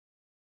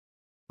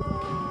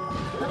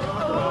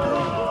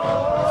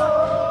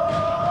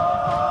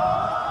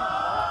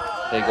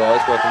Hey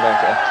guys, welcome back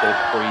to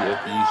episode 3 of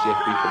the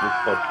UCFB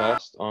Football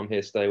Podcast. I'm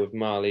here today with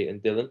Marley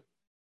and Dylan.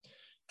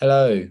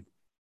 Hello.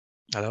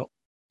 Hello.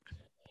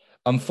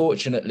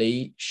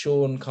 Unfortunately,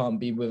 Sean can't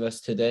be with us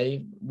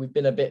today. We've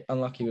been a bit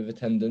unlucky with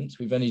attendance.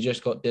 We've only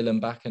just got Dylan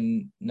back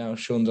and now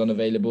Sean's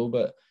unavailable,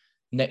 but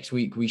next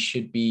week we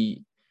should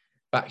be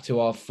back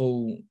to our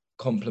full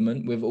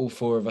complement with all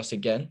four of us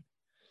again.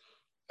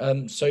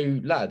 So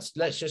lads,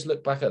 let's just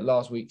look back at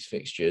last week's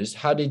fixtures.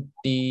 How did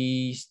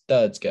the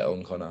Thirds get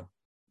on, Connor?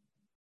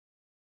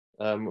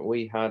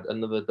 We had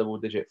another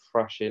double-digit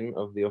thrashing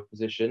of the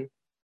opposition.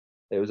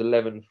 It was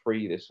 11-3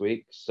 this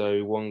week,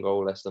 so 1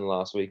 goal less than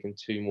last week and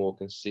 2 more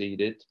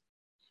conceded.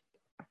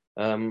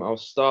 I'll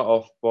start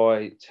off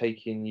by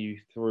taking you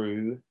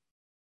through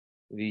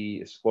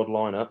the squad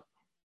lineup.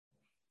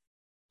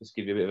 Just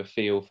give you a bit of a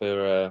feel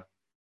for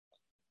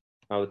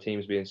how the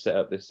team's being set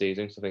up this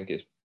season. So I think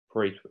it's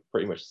pretty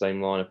much the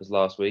same lineup as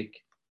last week.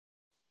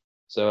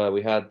 So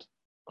we had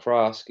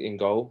Krask in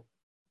goal.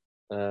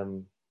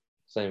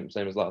 Same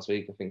as last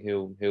week. I think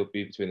he'll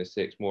be between the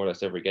 6 more or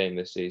less every game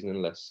this season,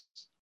 unless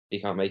he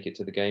can't make it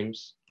to the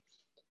games.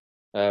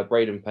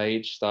 Braden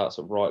Page starts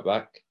at right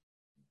back.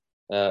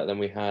 Then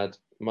we had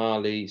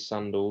Marley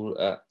Sandal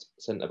at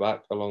centre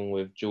back, along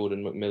with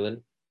Jordan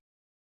McMillan.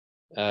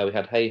 We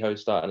had Hayho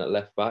starting at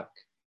left back.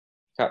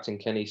 Captain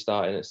Kenny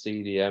starting at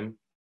CDM.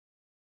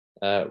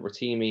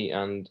 Ratimi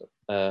and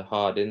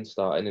Hardin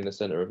starting in the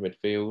centre of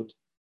midfield.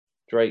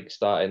 Drake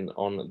starting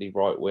on the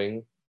right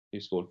wing,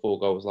 who scored 4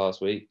 goals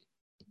last week.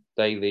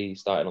 Daly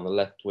starting on the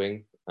left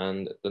wing,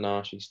 and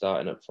Danashi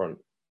starting up front.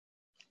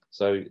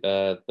 So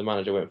the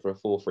manager went for a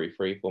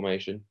 4-3-3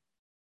 formation,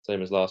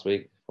 same as last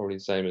week, probably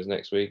the same as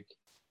next week.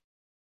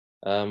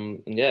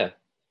 And yeah,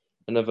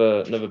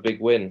 another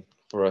big win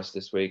for us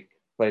this week.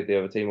 Played the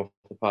other team off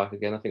the park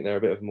again. I think they're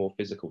a bit of a more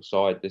physical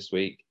side this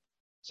week.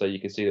 So you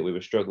can see that we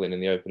were struggling in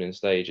the opening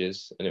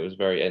stages, and it was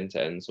very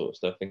end-to-end sort of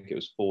stuff. I think it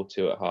was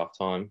 4-2 at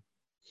half-time.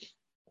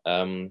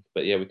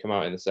 But yeah, we come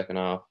out in the second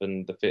half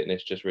and the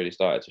fitness just really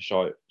started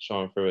to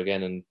shine through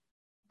again and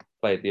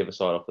played the other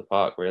side off the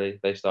park, really.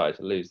 They started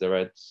to lose their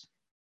heads.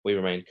 We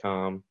remained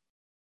calm,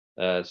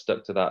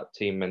 stuck to that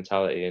team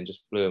mentality and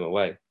just blew them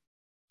away.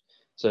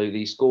 So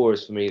the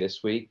scorers for me this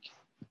week,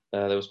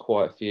 there was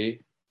quite a few.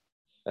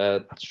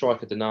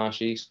 Striker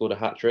Danashi scored a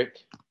hat-trick.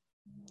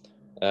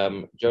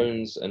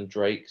 Jones and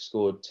Drake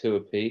scored 2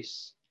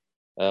 apiece.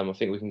 I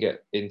think we can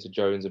get into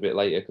Jones a bit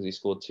later because he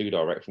scored 2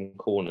 direct from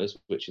corners,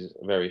 which is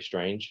very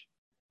strange.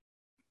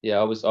 Yeah,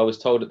 I was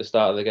told at the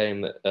start of the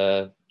game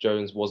that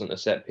Jones wasn't a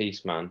set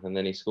piece man, and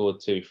then he scored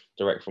 2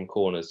 direct from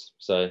corners.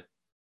 So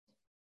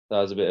that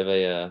was a bit of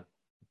a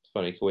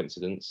funny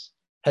coincidence.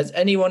 Has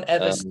anyone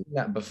ever seen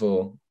that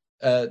before?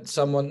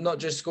 Someone not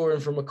just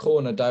scoring from a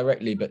corner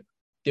directly, but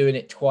doing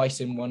it twice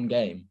in one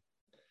game?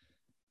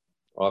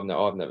 I've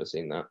never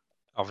seen that.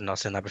 I've not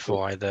seen that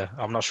before either.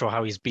 I'm not sure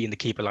how he's beaten the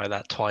keeper like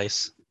that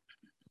twice.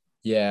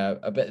 Yeah,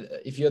 I bet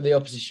if you're the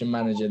opposition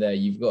manager there,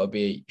 you've got to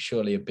be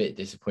surely a bit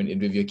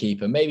disappointed with your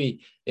keeper.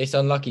 Maybe it's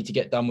unlucky to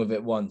get done with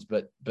it once,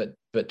 but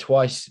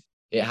twice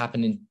it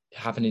happening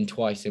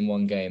twice in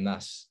one game.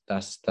 That's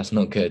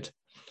not good.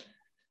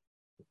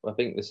 I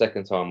think the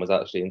second time was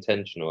actually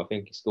intentional. I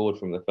think he scored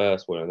from the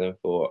first one and then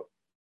thought,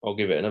 I'll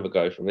give it another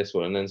go from this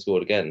one, and then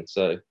scored again.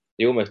 So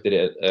he almost did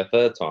it a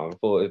third time. I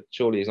thought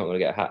surely he's not going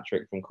to get a hat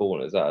trick from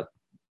corners.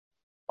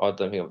 I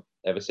don't think I've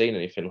ever seen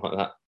anything like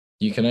that.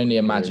 You can only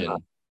imagine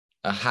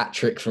a hat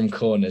trick from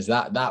corners.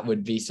 That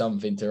would be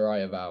something to write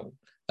about.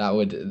 That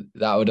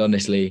would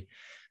honestly,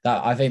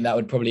 I think that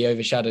would probably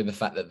overshadow the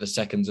fact that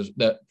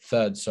the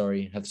Thirds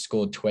have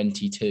scored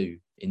 22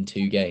 in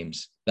 2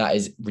 games. That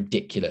is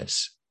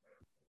ridiculous.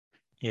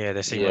 Yeah,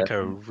 they seem like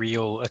a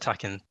real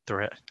attacking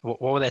threat.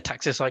 What were their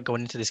tactics like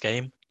going into this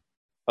game?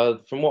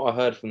 From what I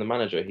heard from the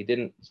manager, he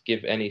didn't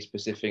give any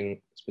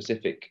specific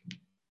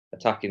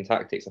attacking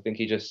tactics. I think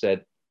he just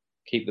said,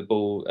 keep the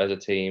ball as a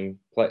team,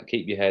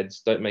 keep your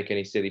heads, don't make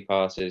any silly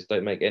passes,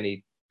 don't make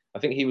any... I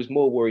think he was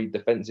more worried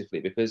defensively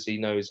because he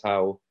knows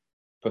how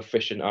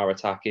proficient our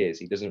attack is.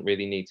 He doesn't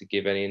really need to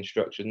give any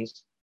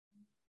instructions.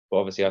 But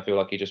obviously, I feel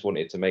like he just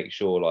wanted to make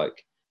sure,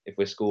 like, if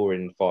we're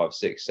scoring 5,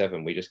 6,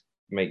 7, we just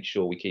make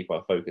sure we keep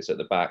our focus at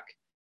the back.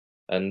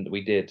 And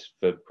we did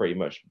for pretty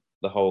much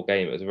the whole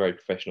game. It was a very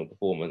professional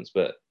performance.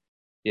 But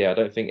yeah, I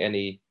don't think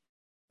any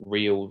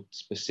real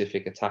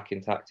specific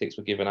attacking tactics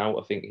were given out.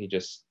 I think he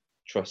just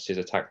trusts his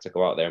attack to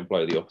go out there and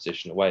blow the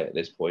opposition away at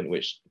this point,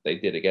 which they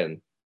did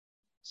again.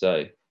 So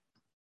I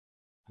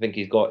think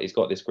he's got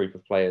this group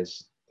of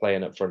players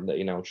playing up front that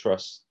he now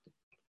trusts.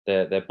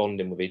 They're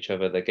bonding with each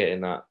other. They're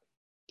getting that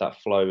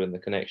flow and the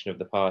connection of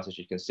the passes.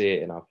 You can see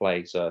it in our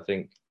play. So I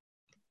think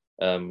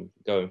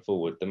going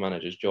forward, the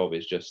manager's job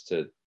is just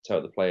to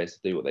tell the players to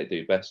do what they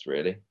do best,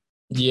 really.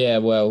 Yeah,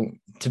 well,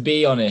 to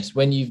be honest,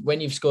 when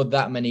you've scored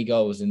that many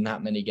goals in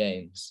that many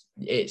games,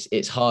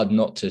 it's hard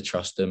not to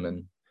trust them,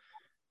 and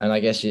I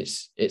guess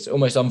it's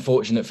almost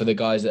unfortunate for the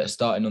guys that are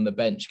starting on the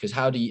bench, because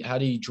how do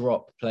you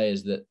drop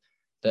players that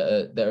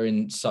are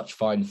in such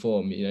fine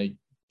form? You know,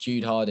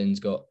 Jude Hardin's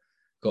got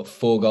got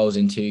 4 goals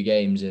in 2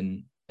 games,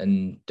 and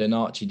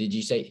Donachi,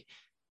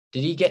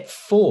 did he get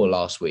 4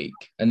 last week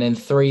and then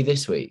 3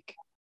 this week?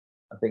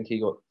 I think he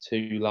got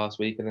 2 last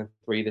week and then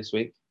 3 this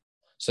week.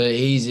 So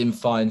he's in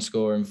fine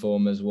scoring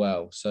form as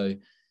well. So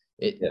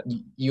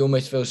you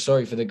almost feel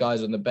sorry for the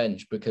guys on the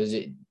bench, because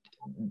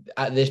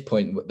at this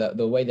point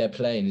the way they're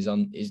playing is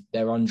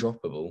they're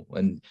undroppable,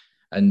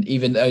 and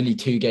even only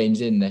 2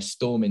 games in, they're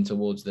storming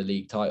towards the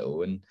league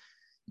title, and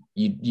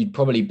you'd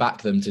probably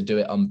back them to do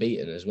it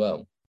unbeaten as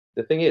well.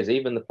 The thing is,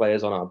 even the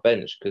players on our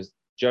bench, because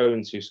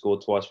Jones, who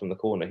scored twice from the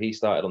corner, he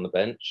started on the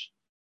bench.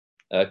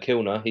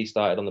 Kilner, he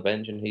started on the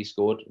bench and he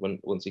scored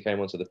once he came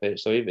onto the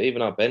pitch. So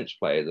even our bench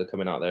players are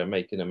coming out there and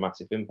making a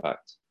massive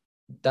impact.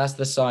 That's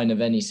the sign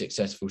of any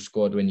successful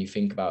squad when you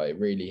think about it,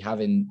 really,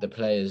 having the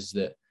players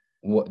that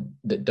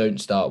don't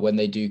start, when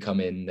they do come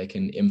in, they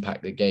can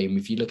impact the game.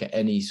 If you look at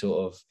any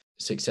sort of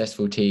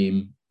successful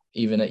team,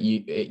 even at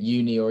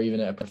uni or even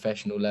at a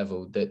professional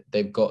level, that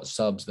they've got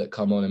subs that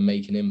come on and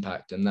make an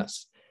impact, and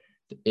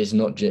it's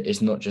not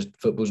just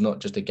football's not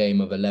just a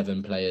game of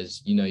 11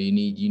 players. You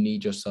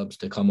need your subs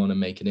to come on and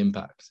make an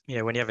impact.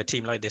 Yeah, when you have a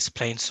team like this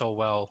playing so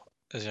well,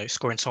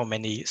 scoring so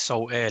many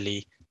so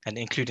early, and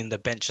including the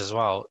bench as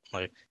well,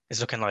 like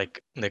it's looking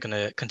like they're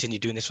gonna continue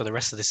doing this for the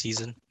rest of the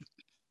season.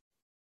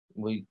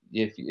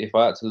 If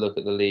I had to look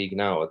at the league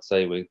now, I'd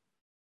say we're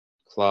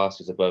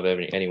classes above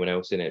anyone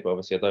else in it. But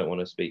obviously, I don't want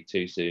to speak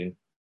too soon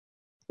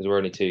because we're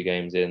only 2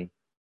 games in.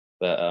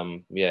 But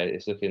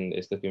it's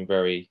looking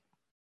very,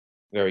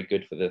 very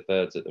good for the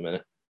Thirds at the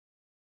minute.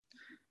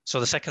 So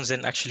the seconds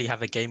didn't actually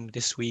have a game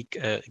this week.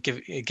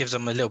 It gives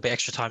them a little bit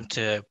extra time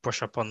to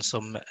brush up on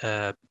some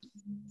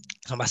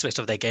aspects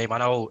of their game. I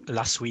know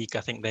last week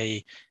I think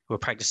they were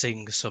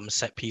practicing some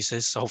set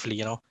pieces. So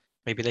hopefully,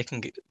 maybe they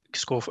can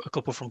score a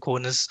couple from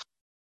corners.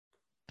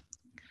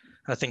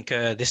 I think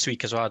this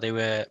week as well they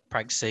were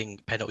practicing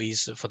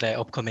penalties for their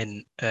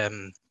upcoming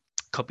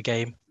cup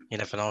game. You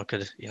never know,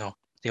 because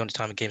the only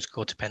time games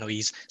go to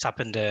penalties. It's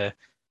happened a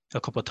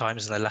couple of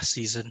times in the last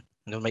season,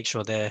 and they'll make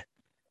sure they're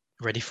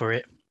ready for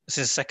it.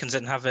 Since seconds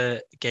didn't have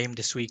a game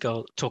this week,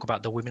 I'll talk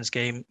about the women's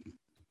game.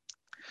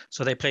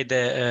 So they played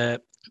their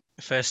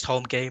first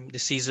home game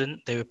this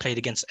season. They were played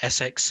against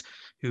Essex,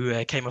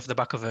 who came off the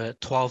back of a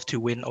 12-2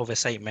 win over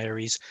St.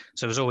 Mary's.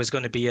 So it was always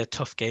going to be a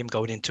tough game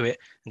going into it.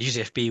 And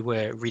UCFB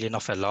were reeling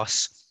off a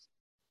loss.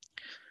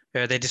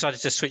 They decided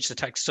to switch the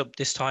tactics up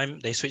this time.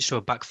 They switched to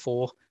a back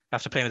 4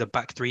 after playing with a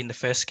back 3 in the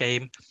first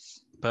game.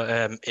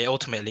 But it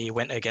ultimately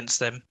went against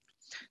them.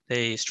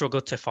 They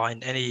struggled to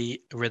find any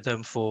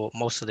rhythm for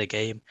most of the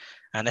game,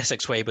 and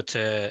Essex were able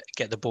to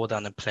get the ball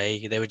down and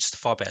play. They were just a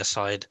far better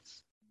side.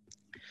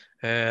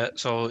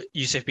 So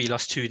UCFB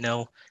lost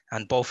 2-0,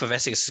 and both of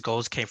Essex's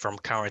goals came from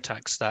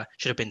counterattacks that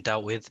should have been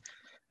dealt with.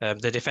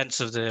 The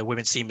defence of the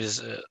women's team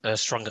is a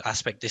stronger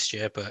aspect this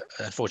year, but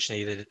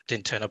unfortunately they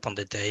didn't turn up on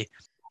the day.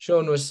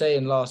 Sean was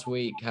saying last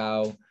week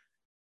how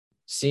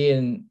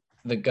seeing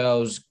the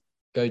girls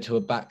go to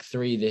a back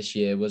 3 this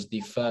year was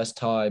the first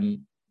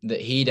time that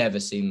he'd ever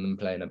seen them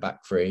playing a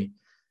back 3.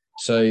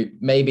 So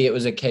maybe it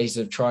was a case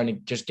of trying to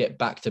just get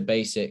back to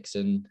basics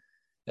and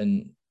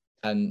you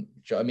know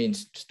what I mean,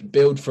 just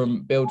build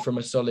from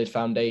a solid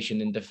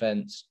foundation in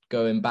defence,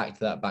 going back to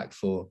that back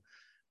 4.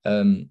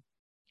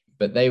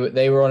 But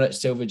they were on at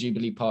Silver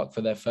Jubilee Park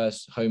for their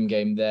first home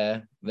game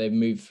there. They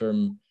moved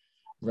from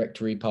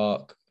Rectory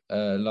Park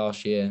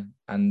last year,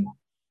 and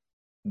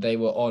they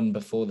were on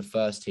before the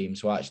first team,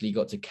 so I actually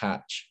got to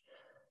catch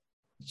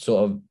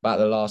sort of about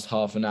the last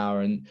half an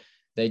hour, and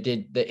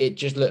it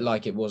just looked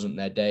like it wasn't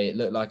their day. It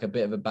looked like a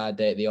bit of a bad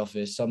day at the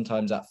office.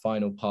 Sometimes that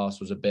final pass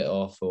was a bit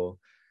off, or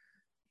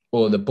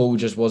the ball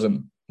just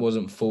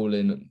wasn't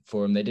falling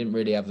for them. They didn't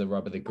really have the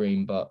rub of the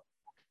green, but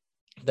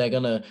they're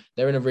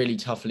in a really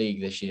tough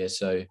league this year,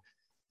 so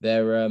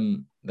they're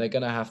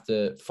gonna have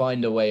to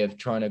find a way of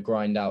trying to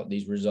grind out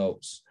these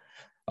results.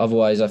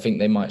 Otherwise, I think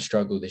they might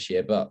struggle this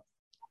year. But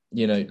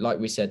like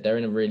we said, they're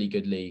in a really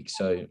good league,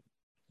 so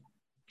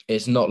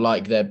it's not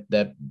like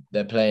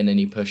they're playing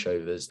any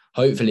pushovers.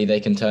 Hopefully they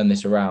can turn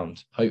this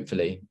around.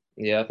 Hopefully.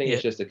 Yeah, I think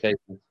it's just a case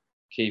of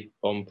keep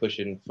on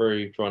pushing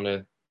through, trying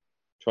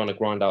to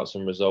grind out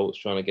some results,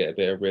 trying to get a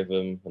bit of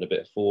rhythm and a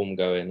bit of form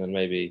going, and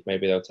maybe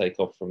they'll take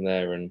off from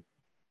there and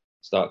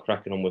start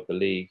cracking on with the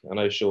league. I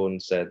know Sean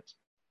said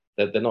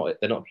that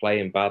they're not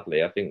playing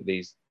badly. I think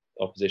these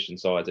opposition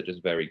sides are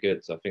just very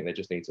good. So I think they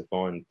just need to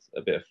find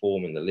a bit of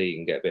form in the league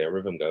and get a bit of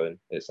rhythm going.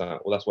 That's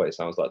what it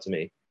sounds like to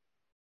me.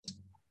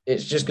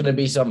 It's just going to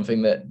be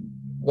something that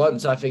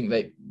once I think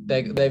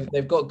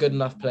they've got good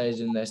enough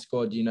players in their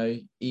squad.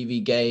 Evie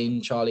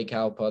Gain, Charlie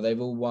Cowper, they've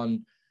all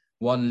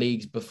won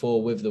leagues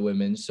before with the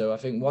women. So I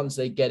think once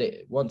they get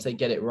it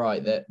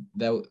right, that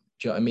they'll, do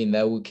you know what I mean?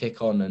 They will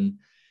kick on and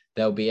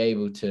they'll be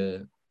able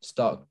to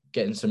start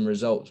getting some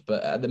results.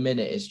 But at the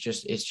minute, it's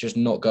just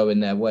not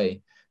going their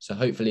way. So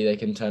hopefully they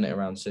can turn it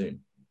around soon.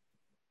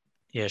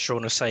 Yeah,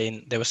 Sean was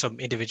saying there were some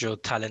individual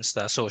talents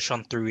that sort of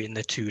shone through in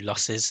the 2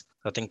 losses.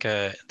 I think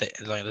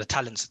the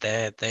talent's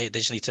there. They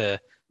just need to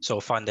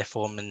sort of find their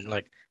form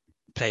and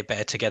play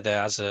better together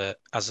as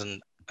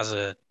an as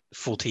a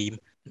full team.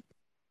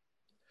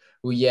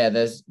 Well, yeah,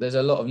 there's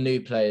a lot of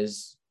new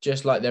players,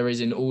 just like there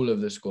is in all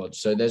of the squads.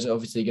 So there's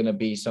obviously going to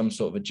be some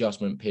sort of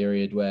adjustment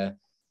period where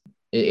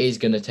it is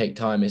going to take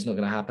time. It's not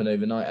going to happen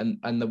overnight.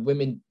 And the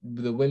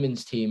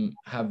women's team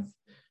have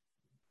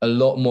a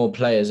lot more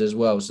players as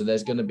well. So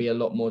there's going to be a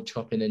lot more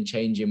chopping and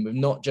changing with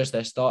not just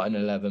their starting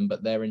 11,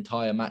 but their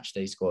entire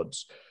matchday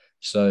squads.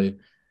 So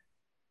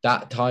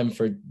that time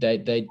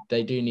they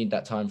do need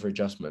that time for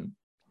adjustment.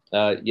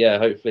 Yeah,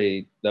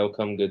 hopefully they'll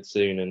come good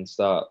soon and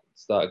start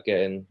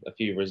getting a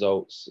few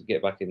results,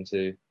 get back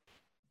into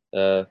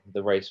the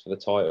race for the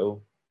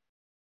title.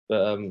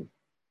 But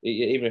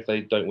even if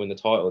they don't win the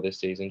title this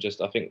season,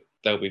 I think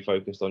they'll be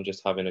focused on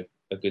just having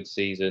a good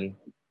season,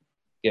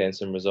 getting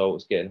some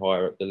results, getting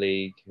higher up the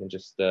league, and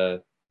just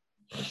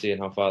seeing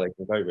how far they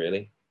can go,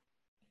 really.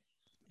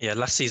 Yeah,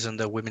 last season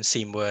the women's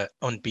team were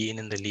unbeaten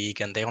in the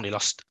league, and they only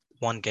lost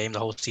one game the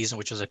whole season,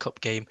 which was a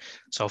cup game.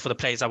 So for the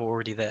players that were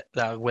already there,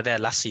 that were there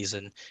last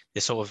season,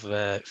 this sort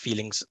of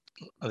feelings,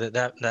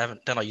 they're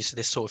not used to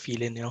this sort of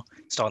feeling,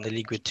 starting the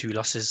league with 2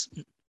 losses.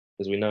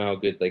 Because we know how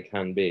good they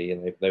can be,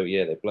 and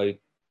they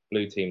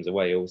blew teams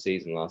away all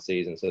season last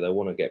season, so they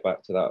want to get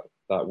back to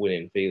that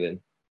winning feeling.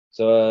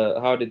 So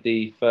how did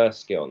the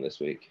First get on this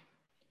week?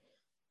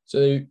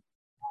 So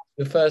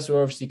the First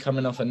were obviously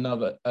coming off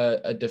another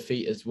a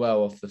defeat as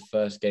well off the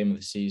first game of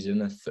the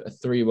season, a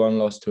 3-1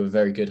 loss to a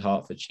very good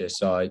Hertfordshire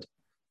side.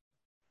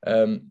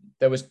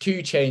 There was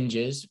 2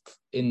 changes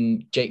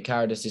in Jake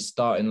Carradis'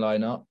 starting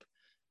lineup.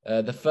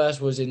 The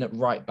first was in at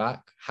right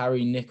back.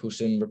 Harry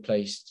Nicholson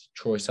replaced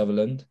Troy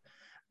Sutherland.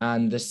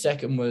 And the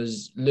second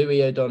was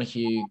Louis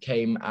O'Donoghue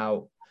came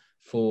out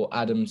for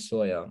Adam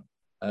Sawyer.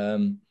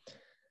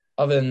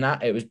 Other than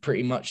that, it was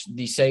pretty much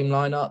the same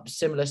lineup,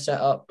 similar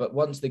setup. But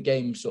once the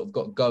game sort of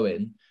got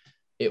going,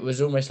 it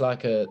was almost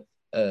like a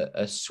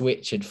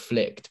switch had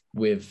flicked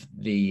with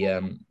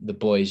the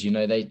boys.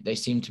 They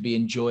seemed to be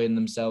enjoying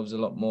themselves a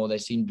lot more. They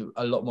seemed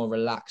a lot more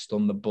relaxed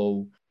on the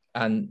ball,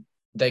 and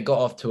they got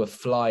off to a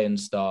flying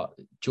start.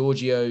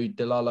 Giorgio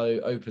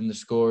Delalo opened the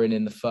scoring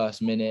in the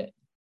first minute,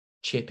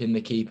 chipping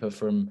the keeper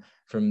from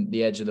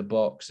the edge of the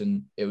box,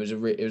 and it was a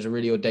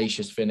really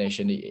audacious finish,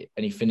 and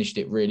he finished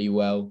it really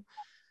well.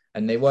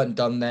 And they weren't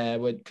done there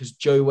because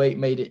Joe Waite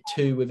made it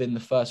 2 within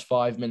the first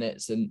 5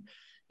 minutes, and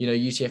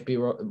UCFB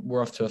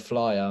were off to a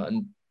flyer.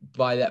 And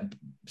by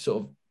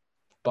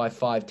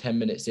 5-10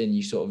 minutes in,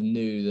 you sort of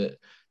knew that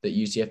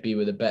UCFB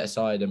were the better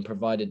side, and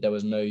provided there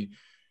was no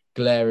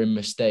glaring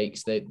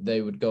mistakes,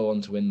 they would go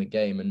on to win the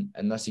game,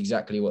 and that's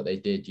exactly what they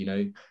did.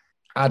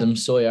 Adam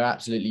Sawyer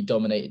absolutely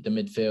dominated the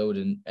midfield,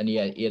 and he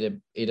had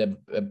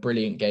a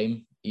brilliant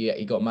game.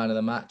 He got man of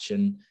the match,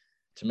 and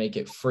to make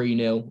it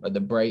 3-0 at the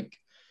break,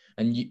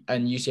 and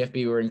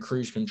UCFB were in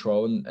cruise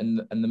control,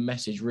 and the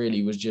message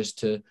really was just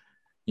to,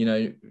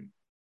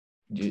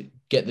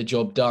 get the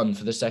job done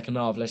for the second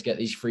half. Let's get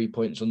these 3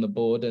 points on the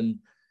board, and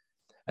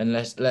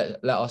let's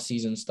let our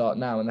season start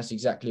now. And that's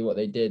exactly what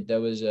they did.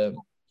 There was a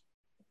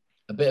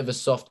bit of a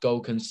soft goal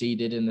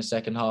conceded in the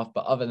second half,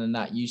 but other than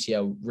that,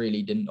 UCL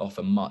really didn't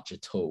offer much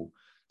at all,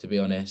 to be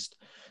honest.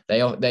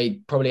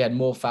 They probably had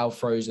more foul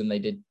throws than they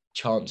did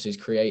chances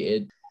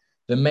created.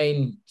 The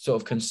main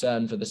sort of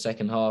concern for the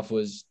second half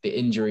was the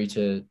injury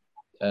to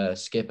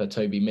skipper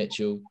Toby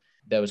Mitchell.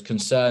 There was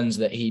concerns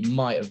that he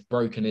might have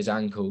broken his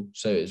ankle,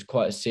 so it was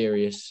quite a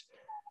serious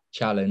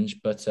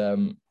challenge, but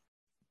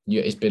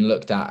it's been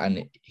looked at,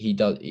 and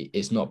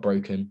it's not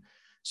broken.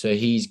 So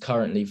he's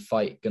currently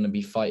going to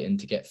be fighting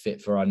to get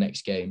fit for our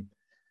next game.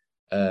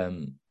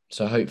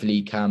 So hopefully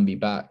he can be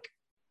back.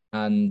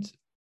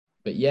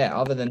 But yeah,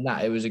 other than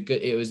that, it was a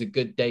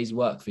good day's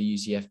work for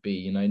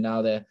UCFB.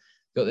 Now they've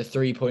got the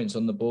 3 points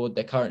on the board.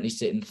 They're currently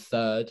sitting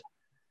 3rd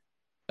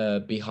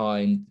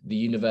behind the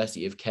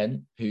University of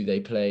Kent, who they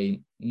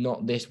play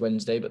not this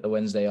Wednesday, but the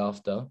Wednesday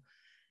after.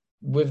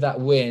 With that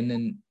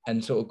win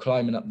and sort of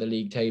climbing up the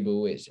league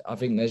table, I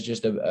think there's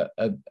just a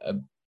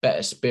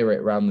better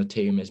spirit around the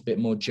team. It's a bit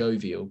more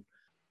jovial.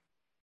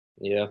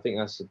 Yeah, I think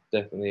that's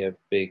definitely a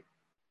big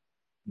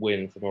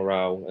win for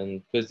morale,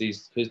 and because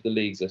the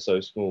leagues are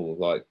so small,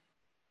 like,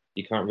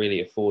 you can't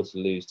really afford to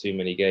lose too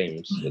many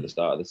games at the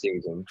start of the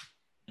season.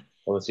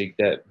 Obviously,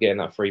 getting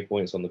that 3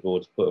 points on the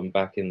board to put them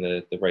back in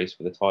the race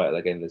for the title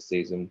again this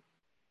season.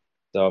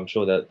 So I'm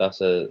sure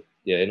that's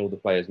in all the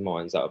players'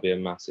 minds, that'll be a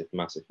massive,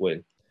 massive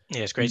win.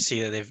 Yeah, it's great to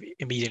see that they've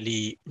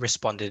immediately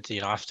responded,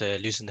 after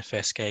losing the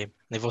first game.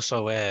 They've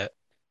also, there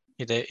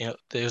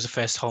was the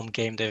first home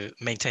game. They've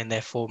maintained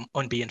their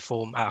unbeaten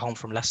form at home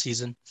from last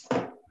season.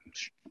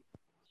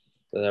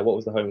 What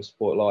was the home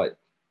support like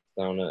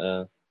down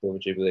at Silver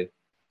Jubilee?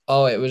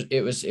 Oh, it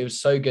was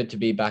so good to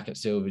be back at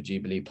Silver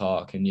Jubilee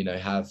Park, and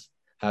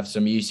have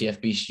some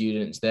UCFB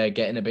students there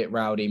getting a bit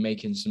rowdy,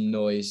 making some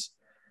noise,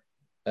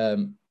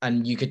 and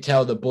you could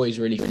tell the boys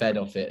really fed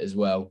off it as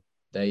well.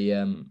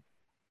 It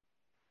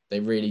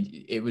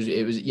was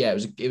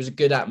a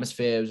good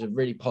atmosphere. It was a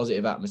really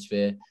positive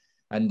atmosphere,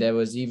 and there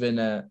was even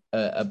a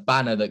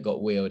banner that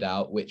got wheeled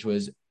out, which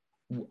was,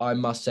 I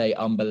must say,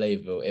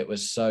 unbelievable. It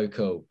was so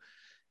cool.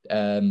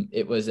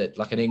 It was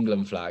like an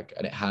England flag,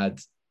 and it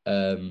had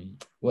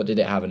what did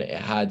it have in it?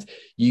 It had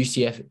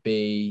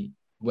UCFB,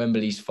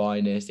 Wembley's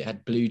finest. It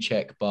had blue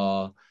check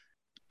bar.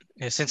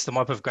 Yeah, since the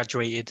mob have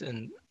graduated,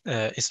 and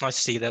it's nice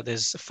to see that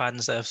there's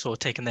fans that have sort of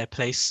taken their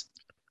place,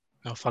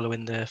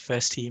 following the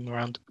first team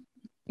around.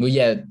 Well,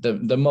 yeah,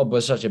 the mob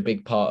was such a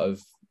big part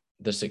of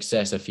the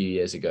success a few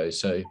years ago.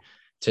 So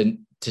to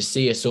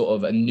see a sort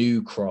of a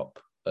new crop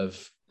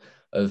of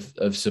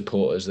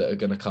supporters that are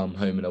going to come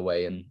home and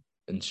away and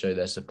show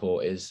their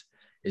support is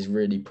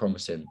really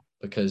promising,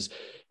 because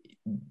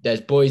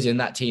there's boys in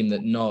that team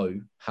that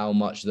know how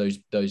much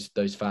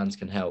those fans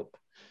can help.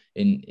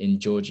 In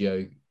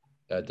Giorgio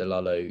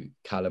Delalo,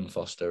 Callum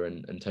Foster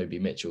and Toby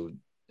Mitchell,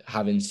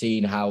 having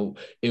seen how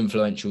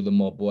influential the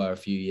mob were a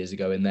few years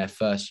ago in their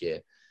first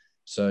year.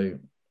 So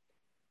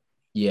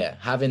yeah,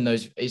 having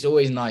those, it's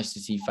always nice to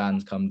see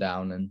fans come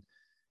down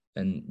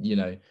and you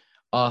know,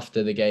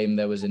 after the game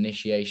there was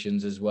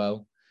initiations as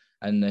well,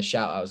 and the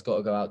shout out's got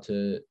to go out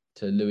to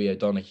Louis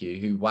O'Donoghue,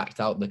 who whacked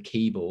out the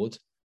keyboard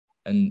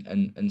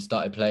and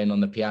started playing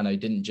on the piano.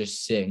 Didn't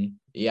just sing,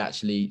 he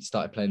actually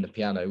started playing the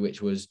piano, which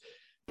was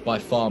by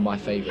far my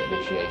favourite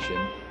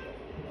initiation.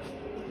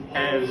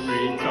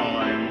 Every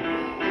time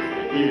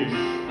you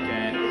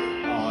get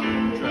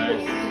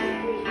undressed,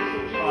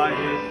 I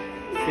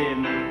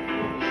sing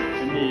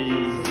an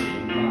easy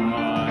in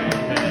my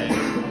head.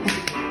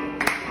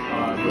 I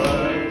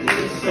wrote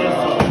this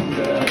song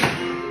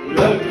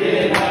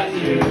looking at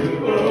you,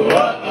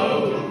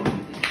 oh.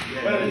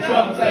 When the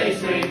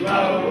trumpets ring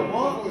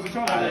low, and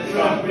the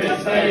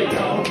trumpets they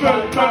go.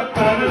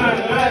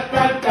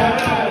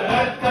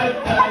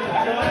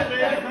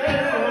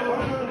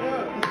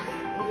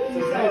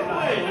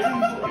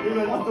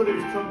 I thought it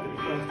was trumpet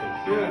first.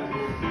 Yeah.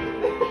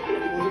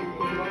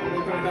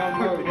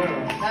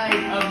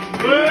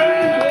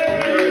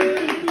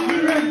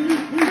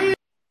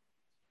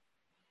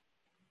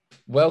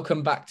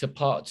 Welcome back to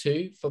part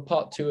 2. For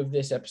part 2 of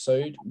this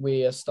episode,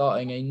 we are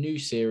starting a new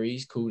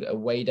series called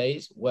Away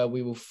Days, where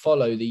we will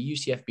follow the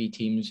UCFB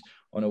teams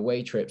on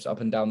away trips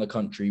up and down the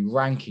country,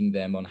 ranking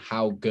them on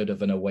how good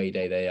of an away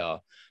day they are.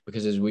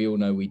 Because as we all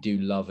know, we do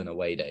love an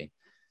away day.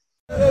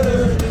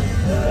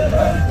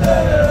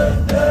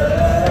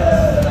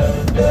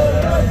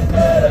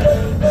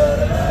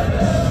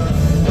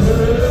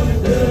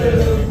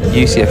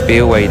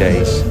 UCFB Away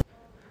Days.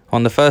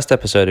 On the first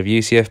episode of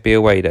UCFB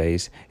Away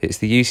Days, it's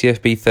the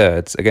UCFB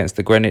Thirds against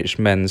the Greenwich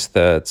men's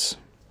Thirds.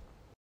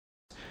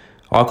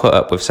 I caught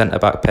up with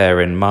centre-back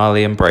pairing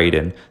Marley and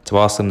Braden to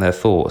ask them their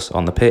thoughts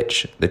on the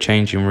pitch, the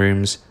changing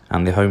rooms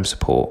and the home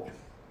support.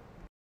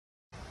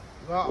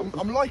 Well,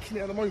 I'm liking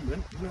it at the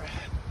moment.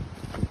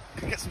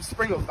 Could get some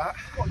spring off that.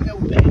 Got a little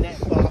bit in it,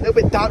 but a little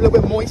bit damp, a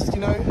little bit moist, you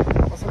know.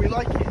 That's how we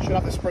like it. Should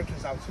have the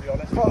sprinklers out, to be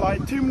honest. Can't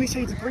like too many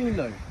shades of green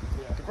though.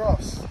 Yeah. The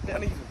grass, a bit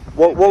uneven.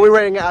 What are we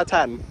rating it out of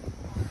 10?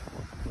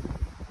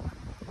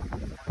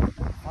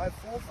 5,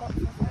 4,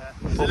 5. Yeah.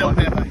 It's a little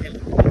bit of a hill.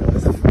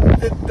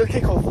 The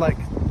kick-off, like,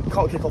 you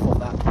can't kick off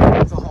that.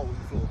 There's a hole in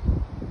the floor.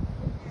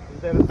 There's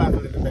a bit of a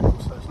baffle in the middle,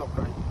 so it's not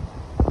great.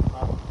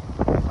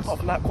 Apart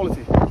from that,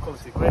 quality.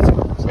 Great.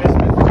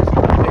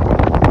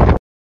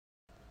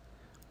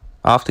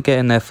 After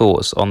getting their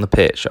thoughts on the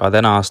pitch, I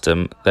then asked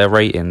them their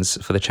ratings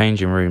for the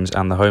changing rooms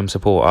and the home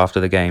support after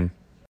the game.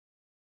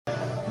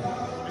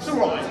 It's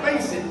alright, it's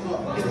basic,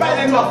 but it's better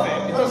than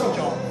nothing. It does the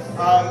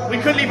job. We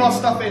could leave our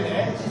stuff in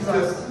here,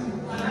 because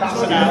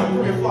that's allowed.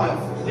 We're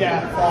 5.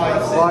 Yeah,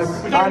 5,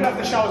 6. We don't know if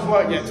the showers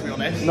work yet, to be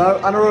honest. No,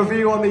 and a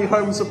review on the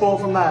home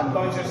support from them.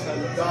 Don't just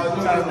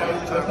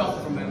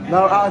nothing from them.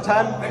 No, out of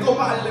 10? They got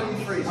about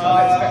 11.3, so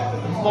I expect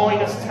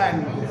minus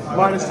 10.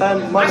 Minus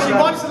 10. Actually,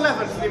 minus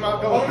 11 for the amount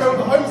of goals. I'll go with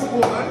the home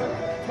support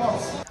though.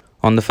 Plus.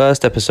 On the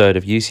first episode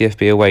of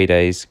UCFB Away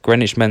Days,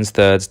 Greenwich men's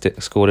Thirds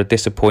scored a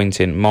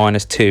disappointing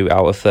 -2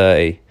 out of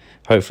 30.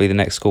 Hopefully the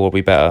next score will be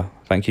better.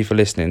 Thank you for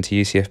listening to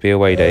UCFB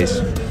Away Days.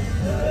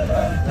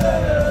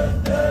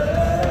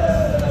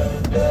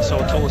 So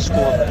a total score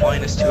of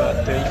 -2 out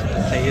of 30 from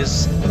the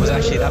players. Was it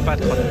actually that bad,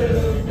 Connor?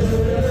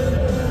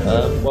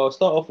 Well, I'll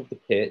start off with the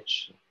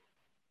pitch.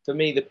 For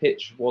me, the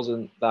pitch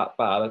wasn't that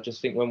bad. I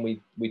just think when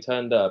we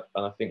turned up,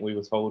 and I think we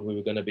were told we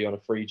were going to be on a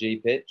 3G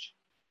pitch.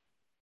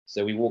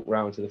 So we walked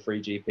around to the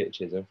 3G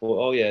pitches and thought,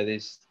 oh yeah,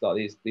 these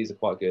are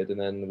quite good. And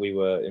then we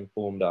were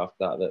informed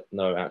after that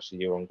no, actually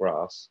you're on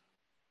grass.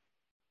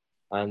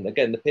 And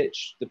again, the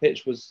pitch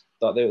was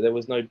like there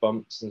was no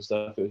bumps and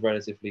stuff. It was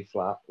relatively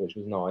flat, which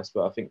was nice.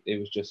 But I think it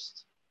was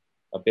just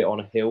a bit on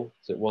a hill,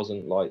 so it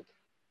wasn't like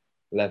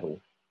level.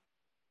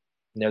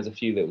 And there was a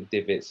few little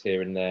divots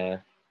here and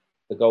there.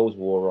 The goals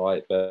were all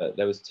right, but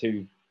there was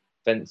 2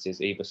 fences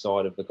either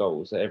side of the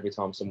goals. So every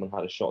time someone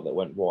had a shot that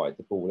went wide,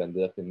 the ball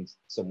ended up in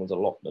someone's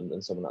allotment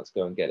and someone had to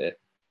go and get it,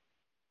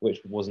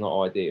 which was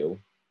not ideal.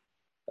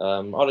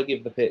 I'd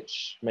give the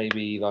pitch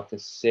maybe like a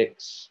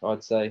 6,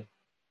 I'd say.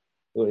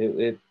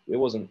 It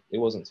wasn't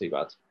too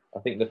bad. I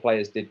think the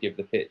players did give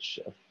the pitch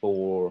a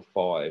 4 or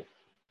 5.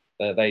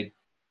 They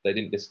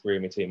didn't disagree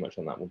with me too much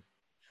on that one.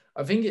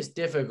 I think it's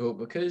difficult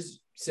because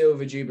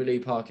Silver Jubilee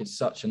Park is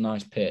such a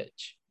nice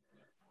pitch.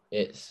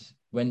 It's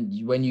when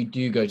you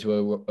do go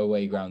to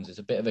away grounds, it's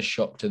a bit of a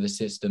shock to the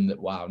system that,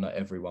 wow, not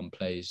everyone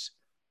plays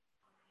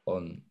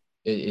on,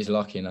 is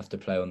lucky enough to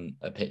play on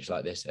a pitch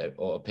like this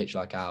or a pitch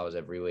like ours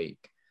every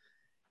week.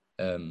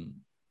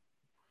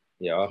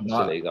 Yeah, our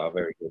facilities are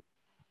very good.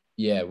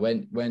 Yeah,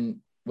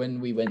 when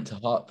we went to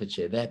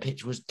Hertfordshire, their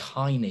pitch was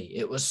tiny.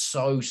 It was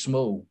so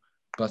small,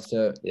 but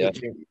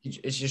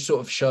it just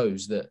sort of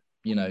shows that,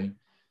 you know,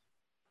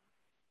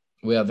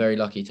 we are very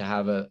lucky to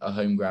have a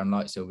home ground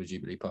like Silver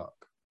Jubilee Park.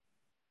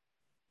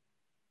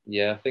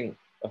 Yeah, I think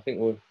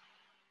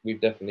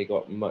we've definitely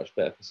got much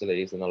better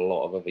facilities than a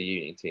lot of other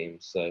uni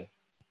teams. So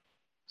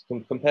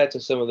compared to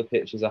some of the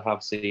pitches I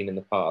have seen in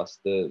the past,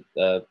 the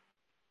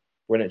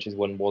Greenwich's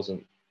one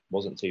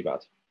wasn't too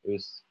bad. It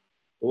was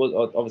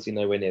obviously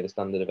nowhere near the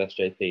standard of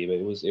SJP, but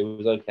it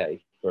was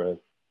okay for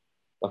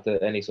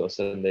any sort of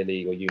Sunday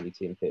league or uni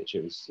team pitch.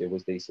 It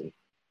was decent.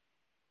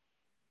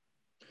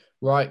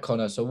 Right,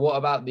 Connor. So what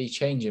about the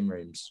changing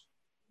rooms?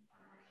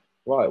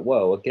 Right.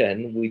 Well,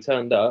 again, we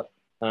turned up,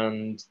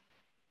 and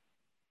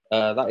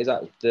that is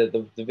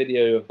the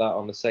video of that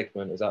on the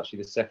segment is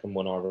actually the second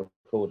one I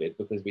recorded,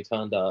 because we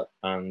turned up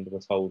and were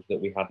told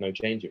that we had no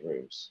changing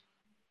rooms.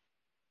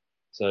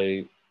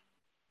 So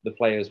the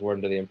players were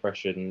under the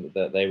impression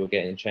that they were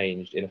getting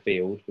changed in a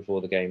field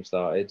before the game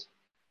started.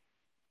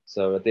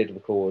 So I did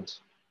record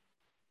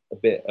a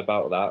bit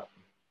about that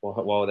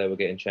while they were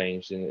getting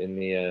changed in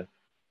the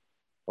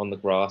on the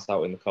grass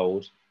out in the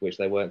cold, which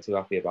they weren't too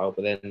happy about.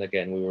 But then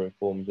again, we were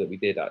informed that we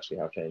did actually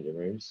have changing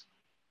rooms.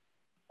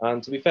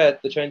 And to be fair,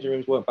 the changing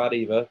rooms weren't bad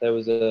either. There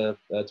was a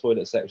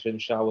toilet section,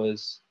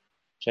 showers,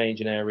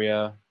 changing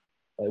area.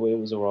 It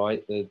was all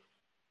right.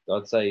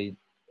 I'd say,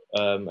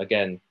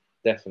 again,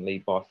 definitely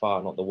by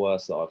far not the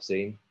worst that I've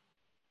seen.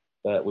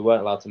 But we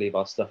weren't allowed to leave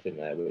our stuff in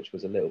there, which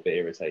was a little bit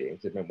irritating,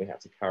 because it meant we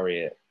had to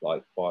carry it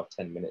like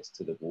 5-10 minutes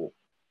to the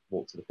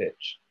walk to the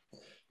pitch,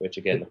 which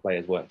again the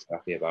players weren't too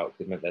happy about,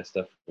 because it meant their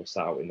stuff was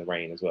sat out in the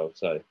rain as well.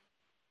 So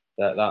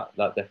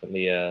that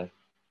definitely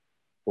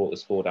brought the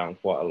score down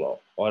quite a lot.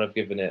 I'd have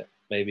given it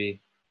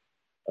maybe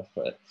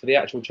for the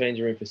actual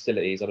changing room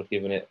facilities, I'd have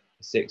given it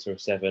a 6 or a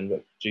 7,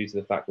 but due to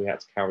the fact we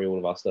had to carry all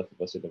of our stuff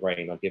with us in the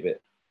rain, I'd give it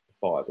a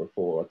 5 or a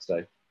 4, I'd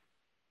say.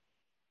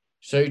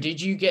 So did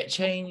you get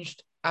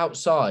changed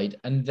outside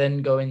and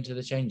then go into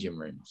the changing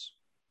rooms?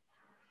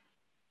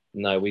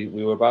 No, we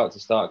were about to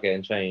start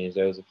getting changed.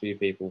 There was a few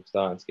people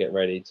starting to get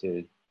ready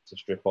to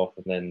strip off,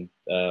 and then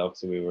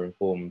obviously we were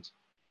informed.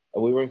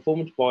 We were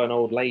informed by an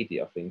old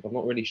lady, I think. I'm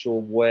not really sure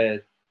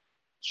where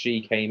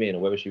she came in or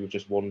whether she was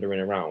just wandering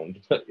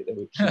around. But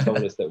she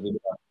told us that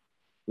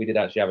we did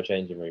actually have a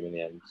changing room in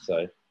the end.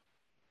 So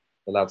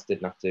the lads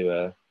didn't have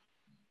to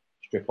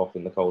strip off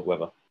in the cold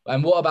weather.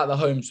 And what about the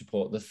home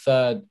support, the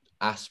third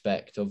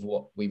aspect of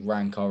what we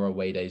rank our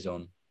away days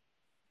on?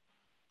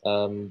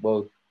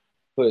 Well,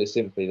 put it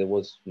simply, there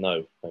was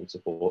no home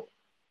support.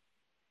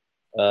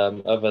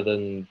 Other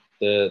than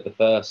the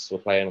Firsts were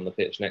playing on the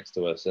pitch next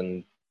to us,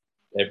 and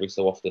every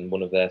so often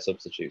one of their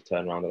substitutes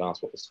turned around and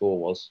asked what the score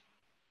was.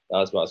 That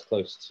was about as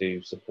close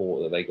to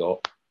support that they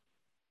got.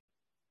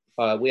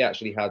 We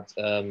actually had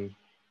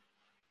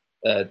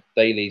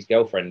Daly's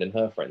girlfriend and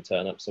her friend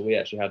turn up, so we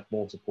actually had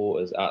more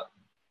supporters at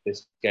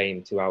this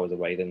game 2 hours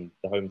away than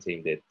the home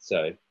team did.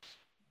 So I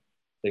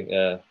think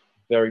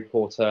very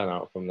poor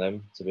turnout from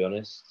them, to be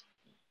honest.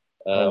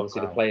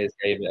 Obviously, the players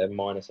gave it a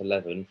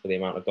 -11 for the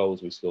amount of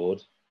goals we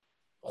scored.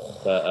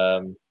 But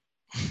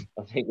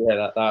I think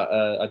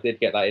I did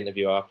get that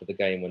interview after the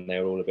game when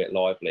they were all a bit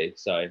lively.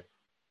 So I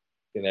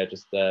think they're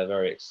just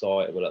very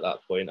excitable at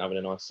that point, having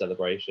a nice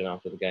celebration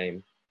after the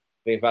game.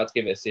 I think if I had to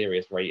give it a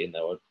serious rating,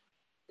 though,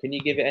 can you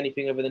give it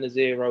anything other than a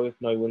 0 if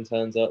no one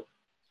turns up?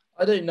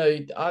 I don't know.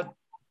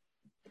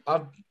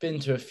 I've been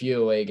to a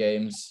few away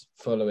games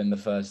following the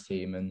first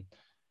team, and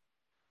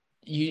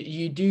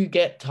you do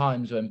get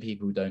times when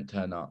people don't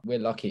turn up. We're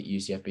lucky at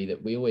UCFB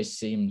that we always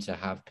seem to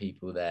have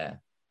people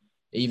there,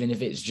 even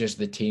if it's just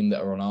the team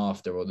that are on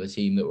after or the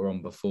team that were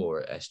on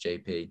before at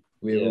SJP.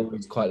 We're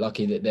always quite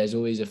lucky that there's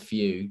always a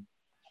few,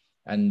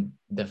 and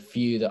the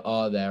few that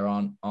are there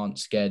aren't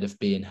scared of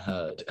being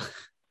heard.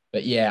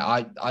 But yeah,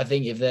 I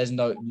think if there's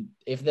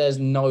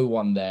no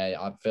one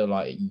there, I feel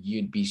like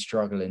you'd be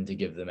struggling to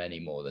give them any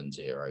more than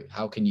 0.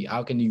 How can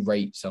you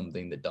rate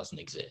something that doesn't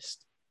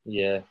exist?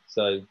 Yeah,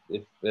 so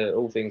if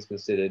all things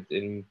considered,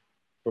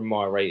 from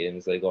my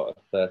ratings, they got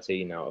a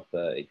 13 out of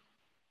 30,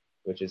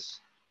 which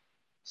is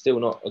still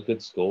not a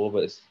good score,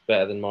 but it's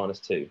better than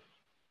 -2.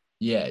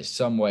 Yeah, it's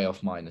some way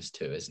off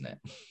 -2, isn't it?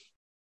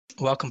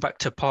 Welcome back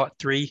to part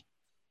 3.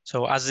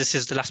 So as this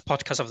is the last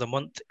podcast of the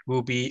month,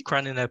 we'll be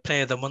crowning a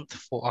player of the month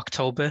for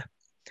October.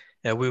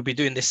 We'll be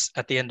doing this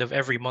at the end of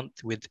every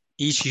month, with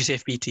each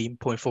UCFB team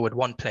putting forward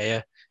one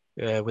player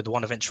with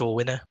one eventual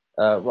winner.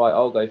 Right,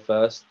 I'll go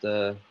first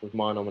with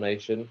my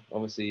nomination.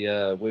 Obviously,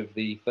 with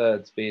the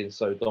Thirds being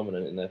so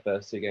dominant in their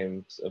first 2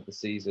 games of the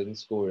season,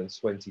 scoring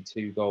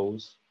 22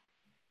 goals,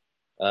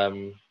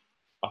 I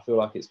feel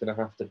like it's going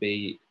to have to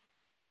be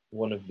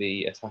one of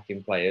the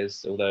attacking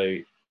players, although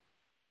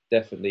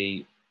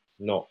definitely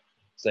not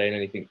saying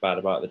anything bad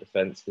about the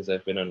defence because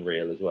they've been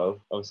unreal as well.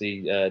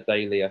 Obviously,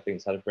 Daly, I think,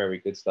 has had a very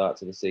good start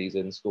to the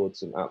season, scored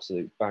some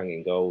absolute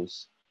banging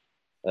goals.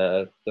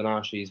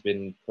 Donashi's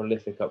been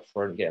prolific up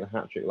front, getting a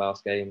hat-trick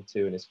last game,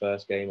 2 in his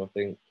first game, I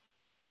think.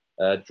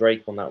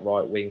 Drake on that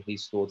right wing, he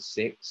scored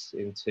 6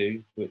 in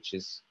 2, which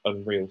is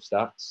unreal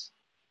stats.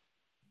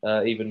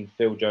 Even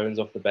Phil Jones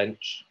off the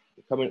bench,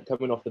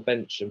 coming off the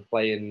bench and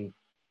playing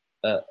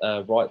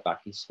right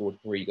back, he scored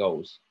 3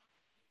 goals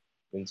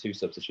in 2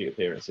 substitute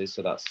appearances.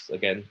 So that's,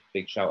 again,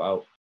 big shout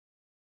out.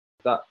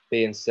 That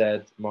being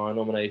said, my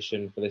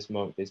nomination for this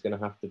month is going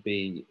to have to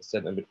be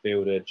centre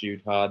midfielder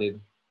Jude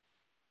Harding.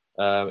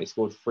 He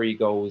scored 3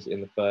 goals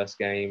in the first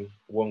game,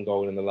 1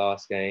 goal in the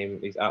last game.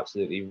 He's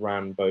absolutely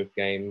ran both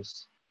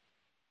games,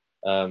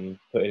 putting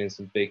in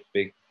some big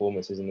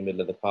performances in the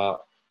middle of the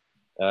park,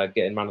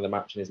 getting man of the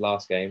match in his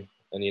last game.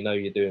 And you know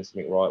you're doing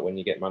something right when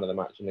you get man of the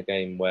match in a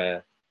game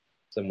where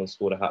someone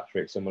scored a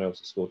hat-trick, someone else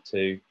has scored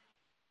 2.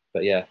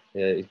 But yeah,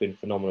 he's been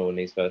phenomenal in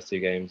these first 2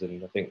 games.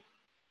 And I think,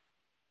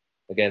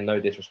 again, no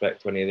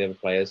disrespect to any of the other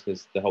players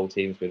because the whole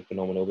team's been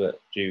phenomenal.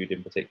 But Jude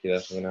in particular,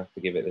 I'm going to have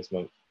to give it this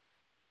month.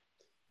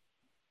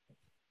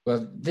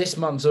 Well, this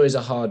month's always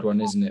a hard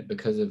one, isn't it?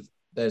 Because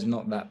there's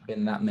not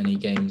been that many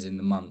games in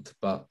the month.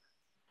 But,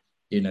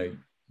 you know,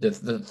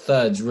 the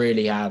Thirds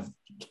really have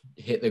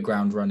hit the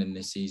ground running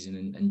this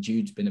season. And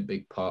Jude's been a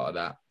big part of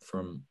that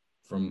from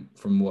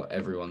what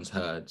everyone's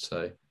heard.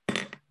 So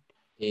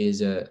he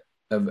is a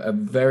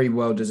very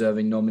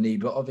well-deserving nominee,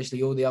 but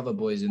obviously all the other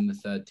boys in the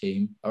third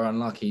team are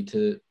unlucky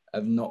to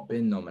have not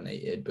been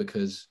nominated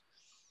because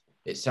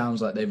it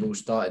sounds like they've all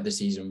started the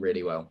season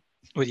really well.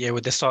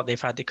 With the start they've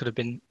had, it could have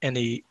been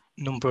any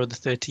number of the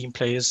 13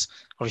 players.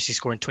 Obviously,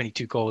 scoring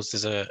 22 goals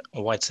is a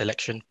wide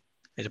selection.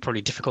 It's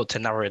probably difficult to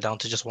narrow it down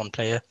to just one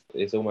player.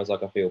 It's almost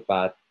like I feel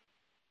bad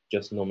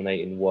just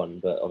nominating one,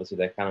 but obviously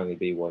there can only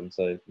be one,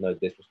 so no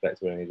disrespect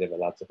to any of the other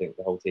lads. I think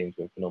the whole team's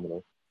been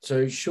phenomenal.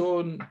 So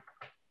Sean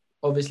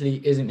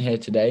obviously isn't here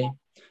today,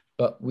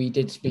 but we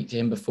did speak to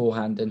him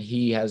beforehand and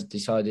he has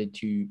decided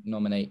to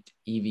nominate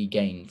Evie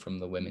Gain from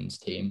the women's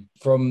team.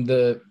 From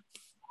the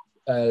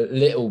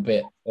little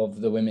bit of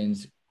the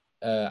women's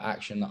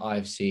action that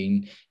I've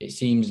seen, it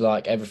seems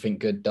like everything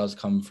good does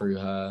come through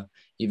her,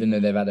 even though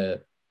they've had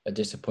a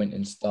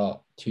disappointing start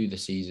to the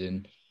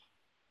season.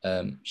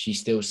 She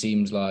still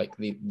seems like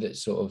the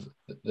sort of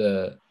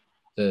the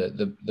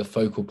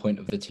focal point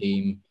of the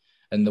team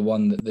and the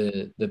one that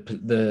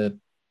the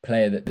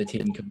player that the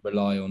team can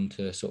rely on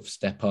to sort of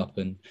step up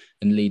and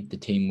lead the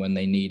team when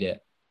they need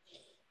it.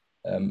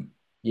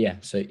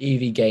 So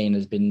Evie Gain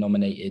has been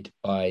nominated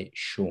by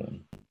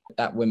Sean.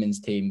 That women's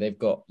team, they've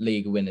got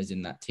league winners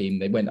in that team.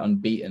 They went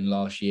unbeaten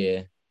last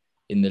year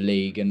in the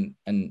league and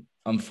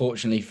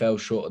unfortunately fell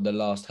short of the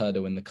last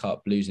hurdle in the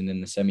cup, losing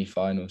in the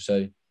semi-final.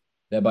 So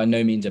they're by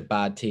no means a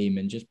bad team.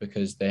 And just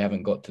because they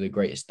haven't got to the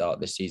greatest start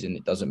this season,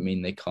 it doesn't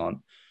mean they can't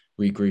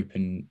regroup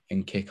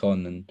and kick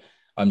on. And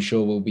I'm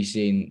sure we'll be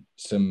seeing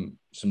some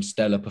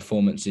stellar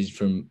performances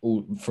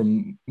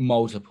from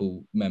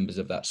multiple members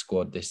of that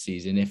squad this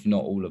season, if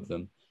not all of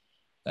them.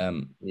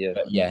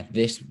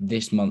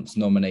 This month's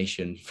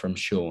nomination from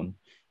Sean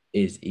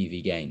is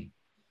Evie Gain.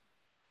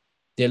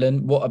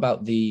 Dylan, what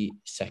about the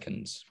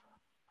seconds?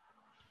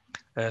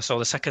 So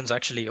the seconds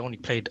actually only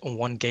played on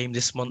 1 game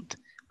this month,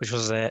 which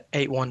was an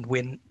 8-1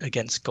 win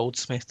against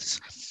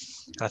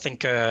Goldsmiths. I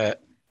think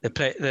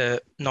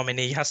the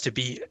nominee has to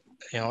be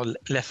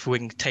left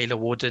wing Taylor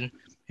Warden,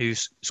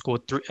 who's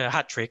scored a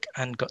hat trick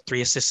and got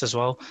 3 assists as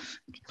well.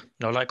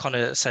 Like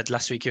Connor said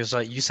last week, he was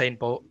like Usain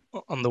Bolt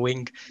on the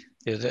wing.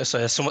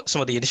 So some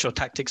of the initial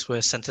tactics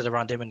were centered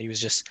around him, and they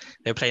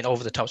were playing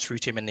over the top through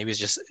to him, and he was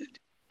just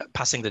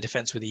passing the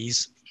defense with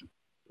ease.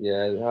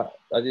 Yeah,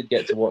 I did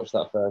get to watch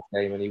that first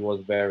game, and he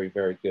was very,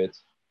 very good.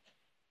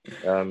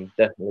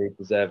 Definitely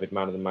deserved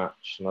man of the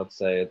match, and I'd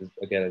say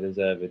again a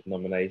deserved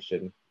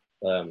nomination.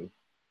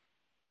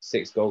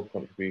 6 goal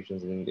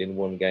contributions in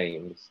 1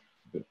 game is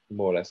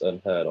more or less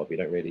unheard of. You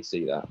don't really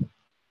see that.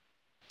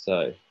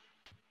 So,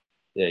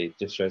 yeah, it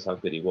just shows how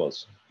good he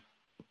was.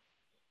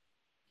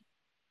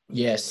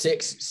 Yeah,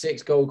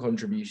 six goal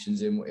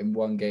contributions in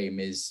 1 game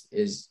is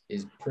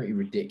pretty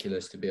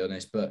ridiculous, to be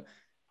honest. But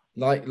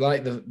like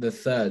the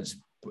Thirds,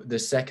 the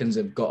seconds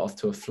have got off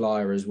to a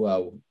flyer as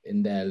well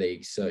in their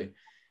league. So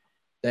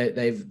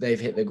they've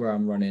hit the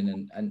ground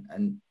running,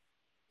 and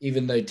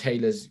even though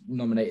Taylor's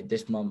nominated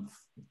this month,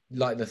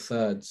 like the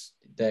Thirds,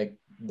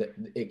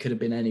 it could have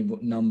been any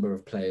number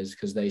of players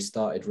because they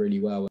started really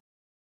well.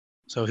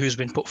 So who's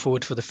been put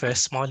forward for the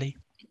first Smiley?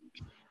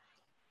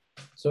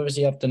 So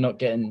obviously after not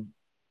getting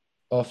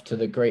off to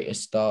the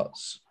greatest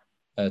starts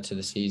to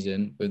the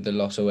season with the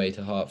loss away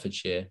to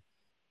Hertfordshire,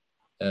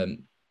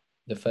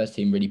 the first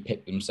team really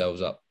picked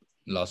themselves up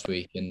last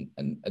week, and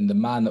the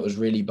man that was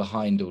really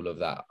behind all of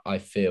that, I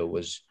feel,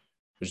 was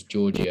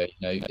Giorgio.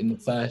 In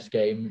the first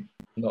game,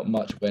 not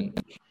much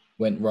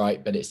went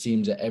right, but it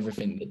seems that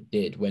everything that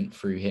did went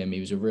through him.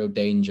 He was a real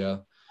danger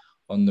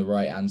on the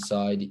right-hand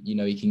side. You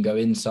know, he can go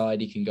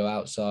inside, he can go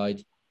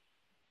outside.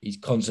 He's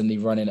constantly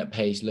running at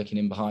pace, looking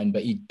in behind,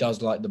 but he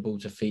does like the ball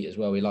to feet as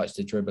well. He likes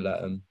to dribble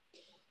at them.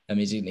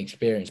 He's an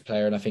experienced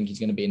player, and I think he's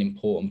going to be an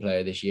important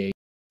player this year.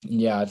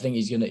 Yeah, I think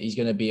he's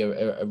gonna be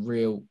a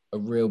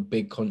real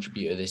big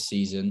contributor this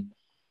season.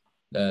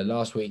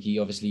 Last week, he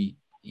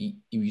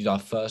was our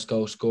first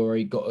goal scorer.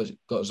 He got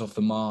us off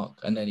the mark,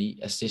 and then he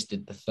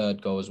assisted the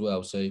third goal as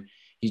well. So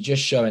he's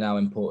just showing how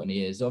important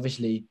he is.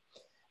 Obviously,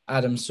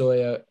 Adam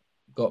Sawyer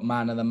got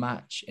man of the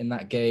match in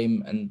that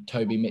game, and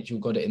Toby Mitchell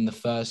got it in the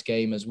first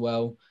game as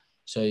well.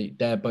 So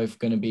they're both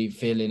going to be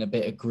feeling a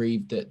bit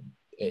aggrieved that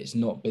it's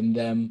not been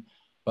them.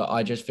 But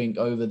I just think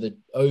over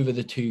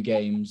the two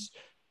games,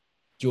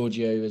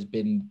 Giorgio has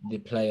been the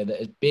player that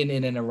has been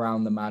in and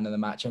around the man of the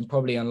match, and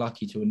probably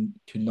unlucky to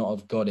not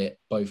have got it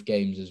both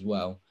games as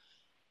well.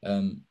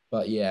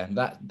 But yeah,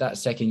 that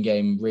second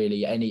game,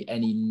 really,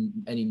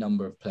 any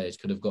number of players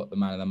could have got the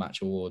man of the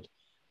match award,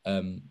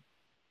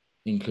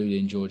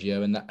 including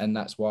Giorgio, and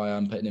that's why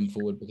I'm putting him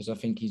forward, because I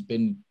think he's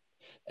been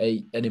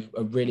a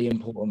really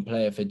important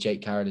player for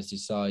Jake Carradis'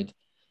 side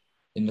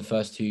in the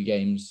first two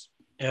games.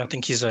 Yeah, I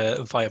think he's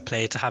a vital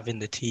player to have in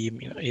the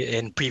team. You know,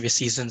 in previous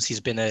seasons, he's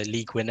been a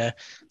league winner.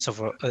 So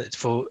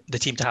for the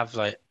team to have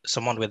like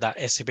someone with that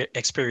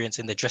experience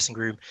in the dressing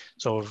room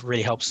sort of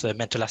really helps the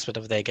mental aspect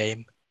of their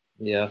game.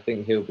 Yeah, I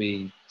think he'll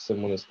be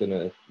someone that's going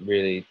to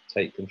really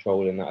take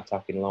control in that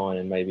attacking line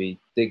and maybe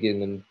dig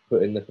in and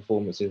put in the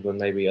performances when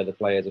maybe other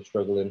players are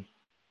struggling,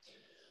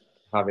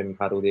 having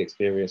had all the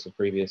experience of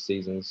previous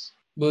seasons.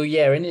 Well,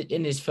 yeah,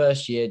 in his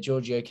first year,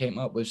 Giorgio came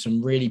up with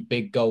some really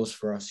big goals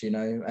for us, you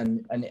know,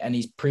 and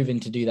he's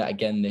proven to do that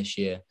again this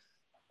year.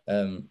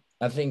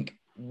 I think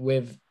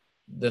with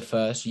the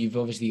first, you've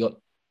obviously got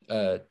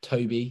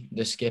Toby,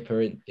 the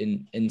skipper,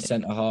 in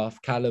centre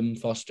half, Callum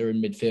Foster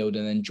in midfield,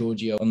 and then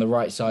Giorgio on the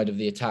right side of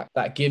the attack.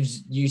 That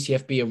gives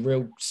UCFB a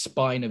real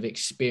spine of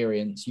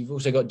experience. You've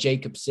also got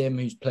Jacob Sim,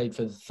 who's played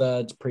for the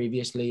Thirds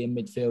previously in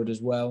midfield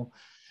as well.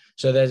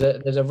 So there's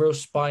a real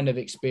spine of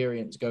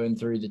experience going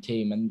through the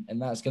team,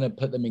 and that's going to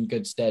put them in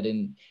good stead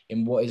in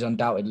what is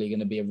undoubtedly going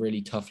to be a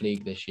really tough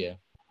league this year.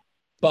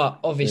 But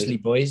obviously,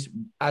 boys,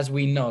 as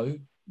we know,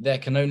 there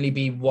can only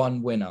be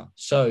one winner.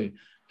 So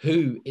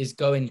who is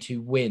going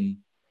to win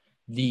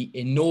the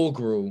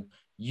inaugural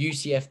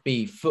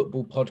UCFB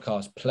Football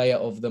Podcast Player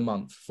of the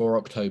Month for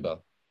October?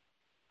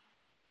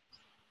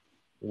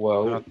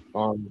 Well,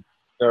 I'm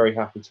very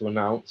happy to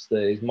announce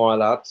that it's my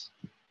lad,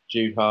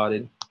 Jude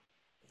Harding.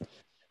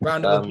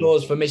 Round of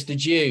applause for Mr.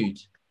 Jude.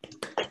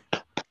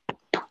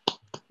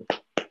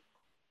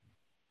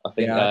 I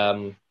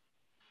think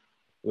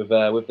with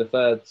the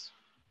Thirds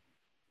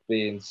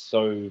being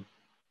so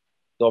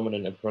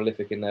dominant and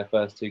prolific in their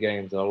first two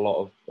games, and a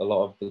lot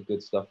of the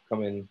good stuff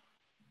coming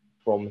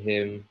from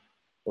him,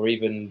 or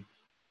even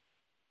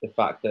the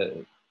fact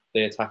that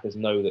the attackers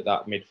know that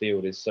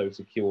midfield is so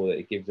secure that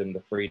it gives them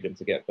the freedom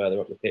to get further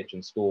up the pitch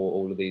and score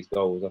all of these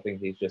goals. I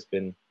think he's just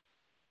been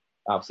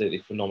absolutely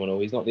phenomenal.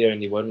 He's not the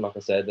only one. Like I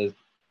said, there's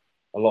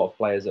a lot of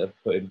players that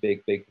have put in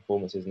big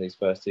performances in these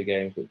first two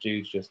games, but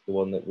Jude's just the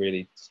one that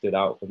really stood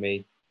out for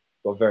me.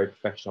 Got a very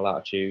professional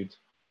attitude,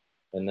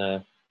 and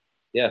I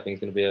think he's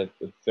going to be a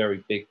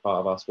very big part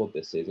of our squad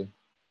this season.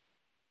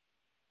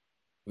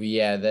 Well,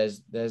 yeah,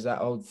 there's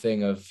that old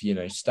thing of, you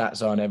know,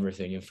 stats aren't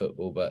everything in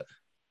football, but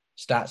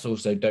stats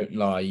also don't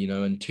lie, you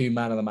know, and 2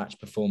 man of the match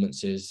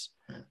performances,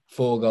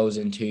 4 goals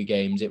in 2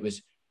 games. It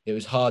was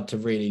hard to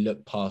really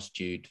look past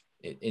Jude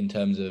in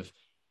terms of,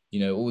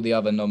 you know, all the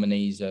other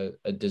nominees are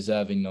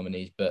deserving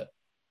nominees, but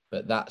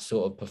that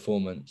sort of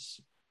performance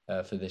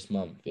for this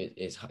month,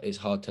 it's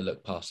hard to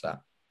look past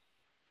that.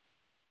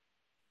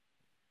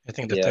 I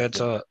think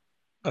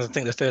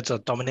the Thirds are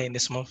dominating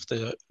this month.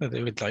 They're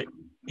with like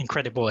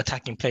incredible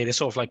attacking play. They're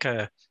sort of like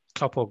a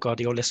Klopp or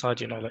Guardiola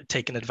side, you know, like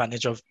taking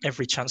advantage of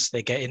every chance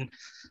they're getting.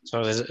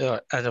 So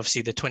and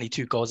obviously the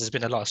 22 goals, there's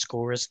been a lot of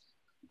scorers.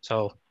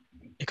 So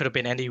it could have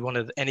been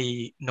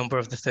any number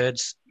of the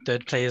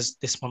third players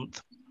this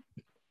month.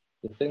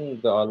 The thing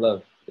that I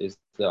love is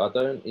that I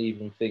don't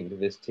even think that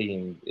this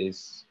team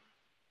is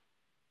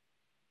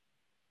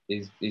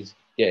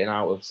getting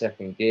out of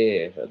second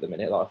gear at the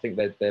minute. Like, I think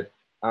they're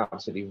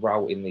absolutely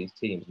routing these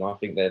teams, and I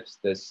think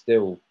there's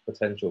still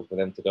potential for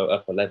them to go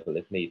up a level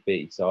if need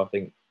be. So I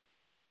think,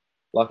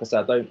 like I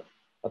said, I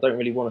don't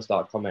really want to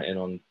start commenting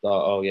on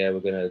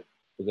we're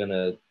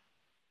gonna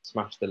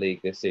smash the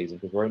league this season,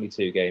 because we're only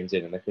 2 games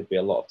in and there could be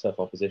a lot of tough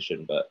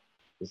opposition, but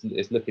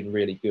it's looking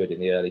really good in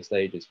the early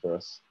stages for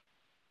us.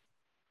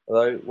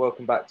 Hello,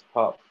 welcome back to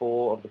part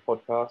 4 of the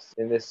podcast.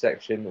 In this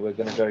section, we're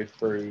going to go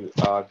through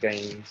our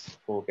games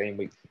for game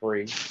week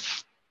 3.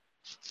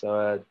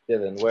 So,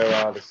 Dylan, where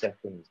are the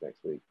seconds next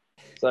week?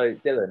 So,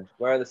 Dylan,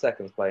 where are the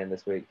seconds playing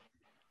this week?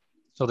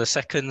 So the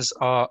seconds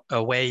are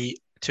away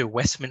to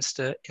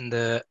Westminster in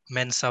the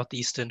Men's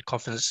Southeastern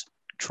Conference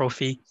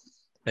Trophy.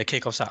 The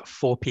kickoff's at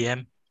 4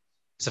 p.m.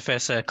 It's the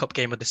first cup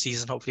game of the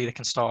season. Hopefully they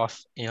can start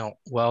off,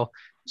 well,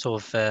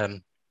 sort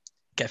of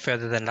get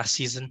further than last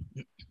season.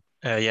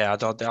 I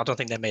don't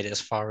think they made it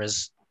as far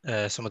as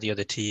some of the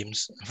other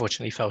teams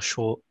unfortunately fell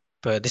short.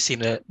 But this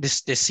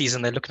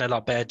season they're looking a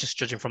lot better, just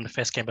judging from the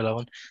first game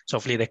alone. So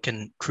hopefully they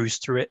can cruise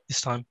through it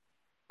this time.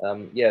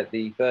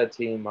 The third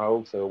team are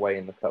also away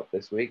in the cup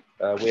this week.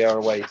 We are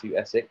away to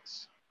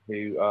Essex,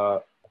 who are,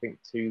 I think,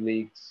 2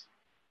 leagues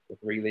or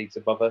 3 leagues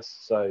above us.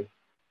 So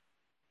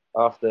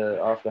after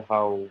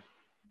how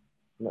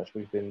much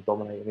we've been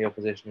dominating the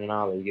opposition in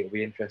our league, it'll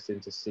be interesting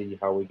to see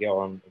how we get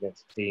on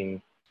against a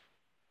team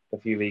a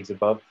few leagues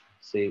above.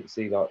 See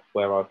like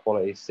where our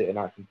quality is sitting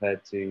at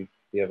compared to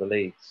the other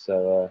leagues.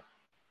 So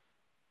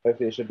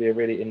hopefully it should be a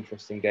really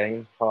interesting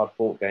game,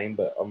 hard-fought game,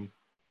 but I'm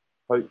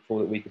hopeful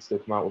that we could still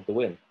come out with the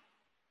win.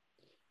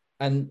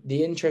 And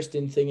the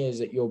interesting thing is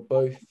that you're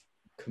both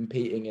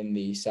competing in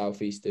the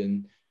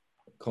Southeastern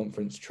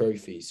Conference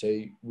Trophy.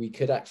 So we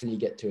could actually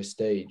get to a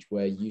stage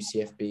where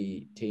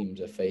UCFB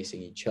teams are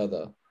facing each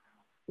other,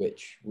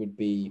 which would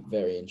be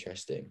very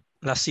interesting.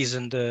 Last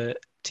season, the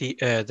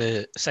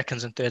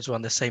seconds and thirds were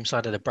on the same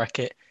side of the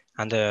bracket,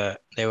 and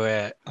they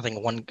were, I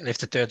think, if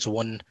the thirds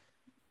won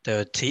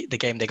the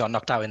game they got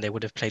knocked out in, they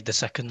would have played the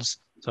seconds.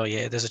 So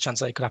yeah, there's a chance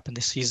that it could happen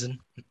this season.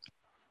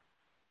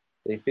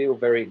 They feel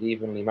very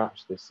evenly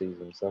matched this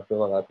season, so I feel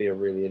like that'd be a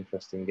really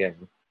interesting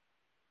game.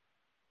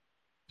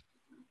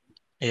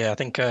 Yeah, I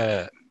think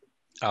I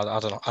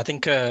don't know. I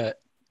think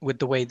with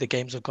the way the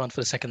games have gone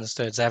for the seconds and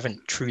thirds, they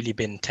haven't truly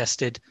been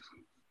tested.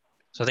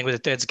 So I think with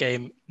the thirds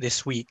game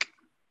this week,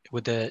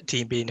 with the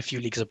team being a few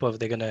leagues above,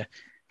 they're gonna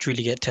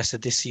truly get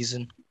tested this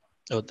season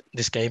or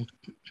this game.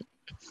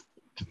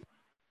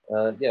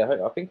 I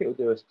think it will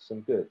do us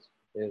some good.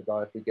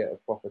 If we get a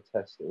proper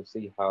test, it will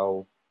see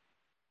how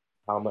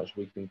much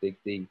we can dig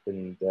deep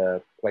and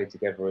play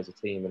together as a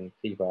team and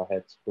keep our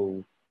heads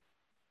cool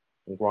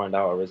and grind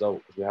out a result,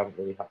 because we haven't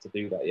really had to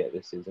do that yet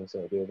this season. So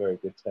it'll be a very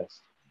good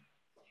test.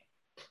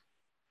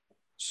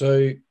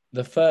 So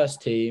the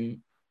first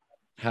team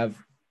have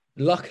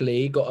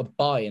luckily got a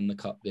bye in the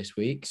cup this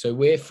week. So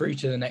we're through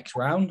to the next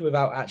round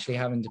without actually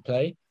having to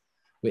play,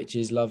 which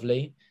is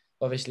lovely.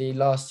 Obviously,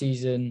 last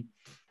season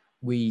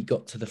we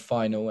got to the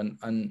final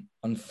and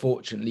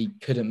unfortunately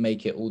couldn't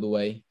make it all the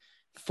way,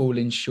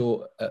 falling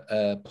short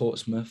at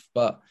Portsmouth.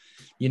 But,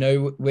 you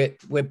know,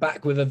 we're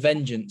back with a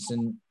vengeance.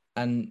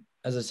 And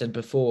as I said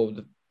before,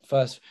 the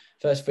first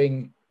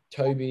thing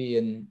Toby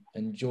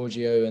and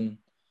Giorgio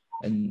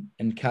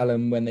and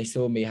Callum, when they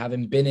saw me,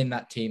 having been in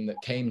that team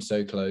that came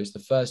so close, the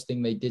first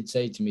thing they did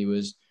say to me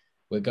was,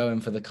 we're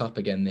going for the cup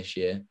again this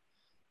year.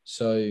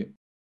 So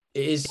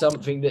it is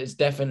something that's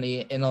definitely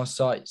in our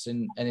sights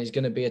and is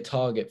going to be a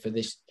target for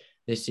this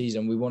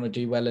season. We want to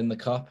do well in the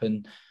cup.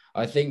 And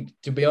I think,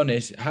 to be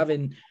honest,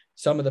 having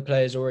some of the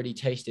players already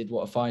tasted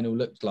what a final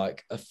looked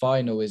like, a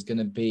final is going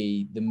to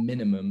be the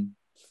minimum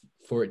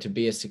for it to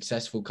be a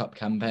successful cup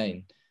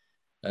campaign.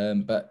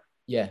 But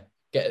yeah,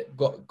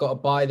 got to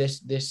buy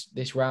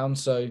this round,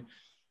 so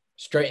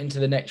straight into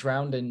the next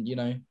round. And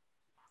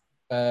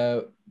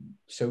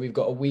so we've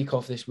got a week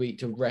off this week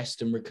to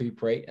rest and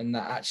recuperate, and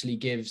that actually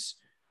gives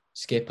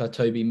skipper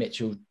Toby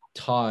Mitchell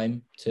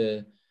time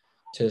to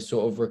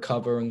sort of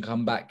recover and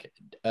come back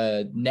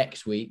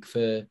next week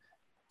for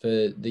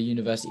the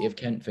University of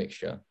Kent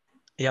fixture.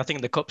 Yeah, I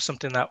think the cup's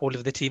something that all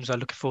of the teams are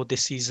looking for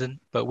this season.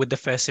 But with the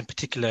first in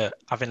particular,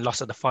 having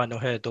lost at the final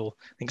hurdle,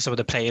 I think some of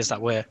the players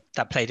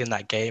that played in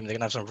that game, they're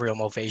gonna have some real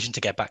motivation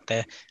to get back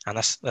there. And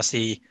that's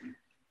the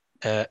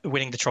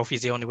winning the trophy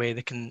is the only way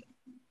they can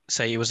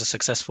say it was a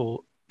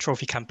successful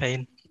trophy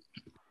campaign.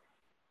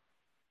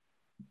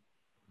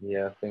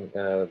 Yeah, I think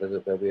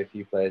there'll be a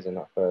few players in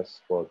that first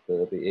squad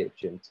that'll be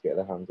itching to get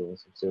their hands on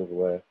some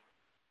silverware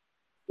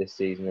this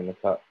season in the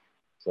cup.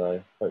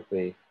 So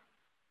hopefully,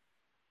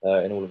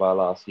 in all of our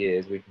last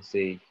years, we can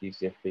see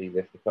UCFB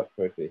lift the cup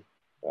trophy.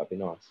 That'd be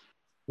nice.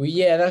 Well,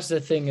 yeah, that's the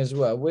thing as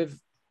well. With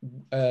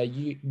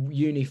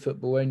uni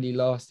football only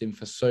lasting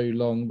for so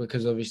long,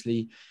 because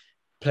obviously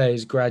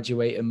players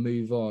graduate and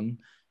move on,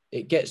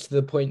 it gets to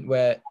the point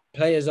where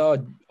players are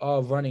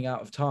running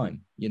out of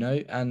time,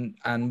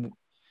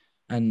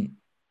 and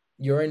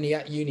you're only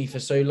at uni for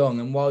so long.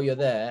 And while you're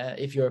there,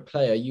 if you're a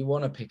player, you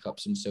want to pick up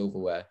some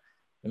silverware.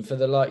 And for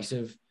the likes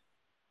of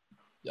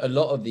a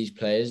lot of these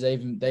players,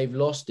 they've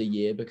lost a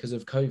year because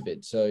of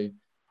COVID. So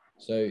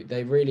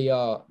they really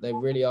are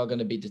going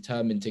to be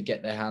determined to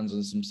get their hands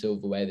on some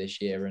silverware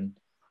this year.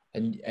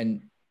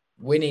 And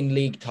winning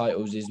league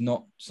titles is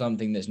not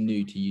something that's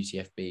new to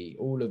UCFB.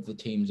 All of the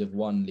teams have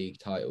won league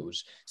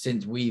titles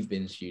since we've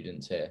been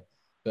students here.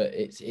 But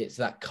it's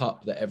that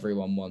cup that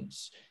everyone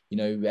wants.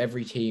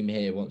 Every team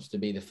here wants to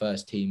be the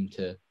first team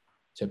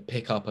to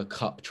pick up a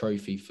cup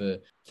trophy for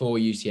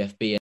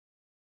UCFB.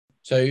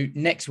 So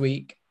next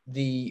week,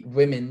 the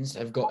women's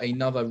have got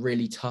another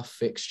really tough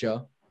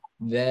fixture.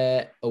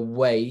 They're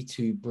away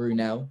to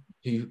Brunel,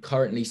 who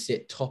currently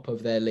sit top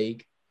of their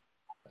league.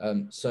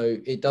 So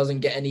it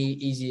doesn't get any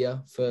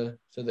easier for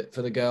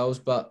the girls,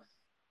 but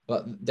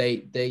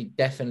they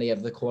definitely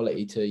have the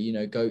quality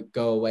to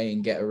go away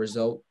and get a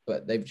result.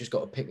 But they've just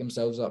got to pick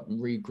themselves up and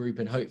regroup,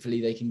 and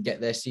hopefully they can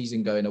get their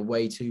season going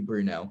away to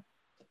Brunel.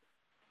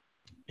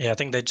 Yeah, I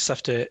think they just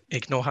have to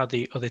ignore how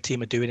the other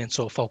team are doing and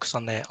sort of focus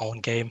on their own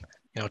game.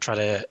 Try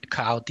to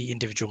cut out the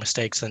individual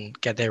mistakes and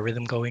get their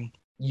rhythm going.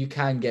 You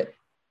can get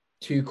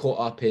too caught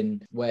up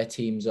in where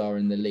teams are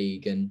in the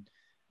league and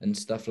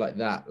stuff like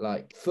that.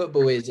 Like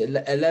football is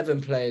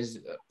 11 players,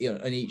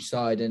 on each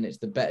side, and it's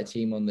the better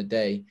team on the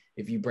day.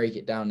 If you break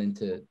it down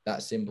into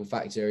that simple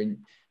factor,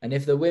 and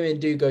if the women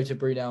do go to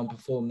Brunel and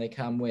perform, they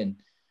can win,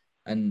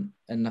 and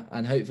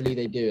hopefully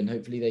they do, and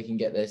hopefully they can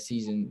get their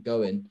season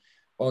going.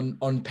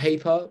 On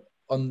paper,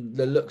 on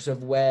the looks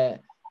of where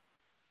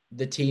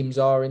the teams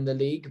are in the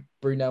league,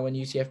 Brunel and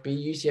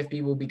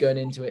UCFB will be going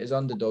into it as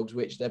underdogs,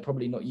 which they're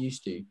probably not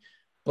used to.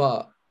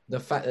 But the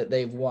fact that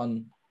they've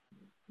won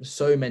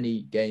so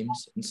many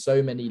games and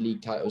so many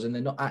league titles and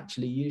they're not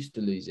actually used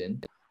to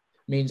losing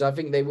means I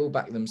think they will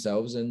back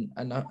themselves and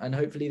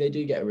hopefully they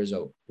do get a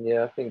result.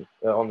 Yeah, I think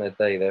on their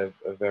day they're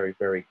a very,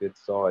 very good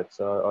side.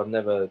 So I'd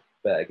never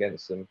bet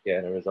against them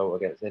getting a result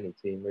against any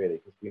team really,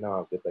 because we know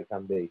how good they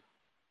can be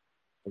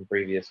in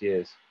previous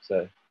years.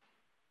 So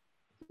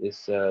it's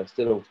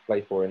still all to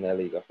play for in their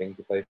league. I think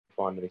if they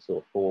find any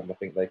sort of form, I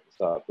think they can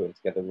start putting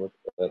together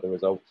the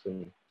results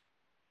and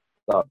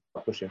start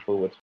pushing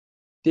forward.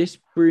 This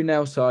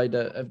Brunel side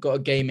have got a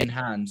game in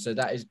hand, so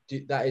that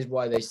is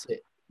why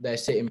they're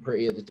sitting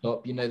pretty at the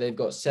top. They've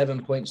got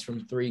 7 points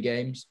from 3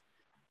 games,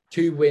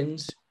 2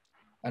 wins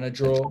and a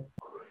draw.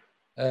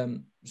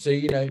 So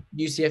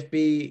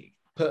UCFB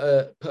put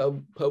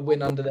a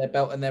win under their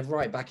belt and they're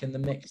right back in the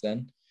mix.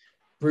 Then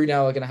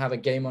Brunel are going to have a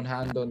game on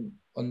hand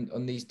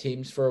on these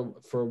teams for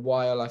a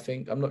while. I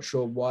think I'm not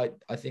sure why.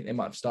 I think they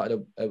might have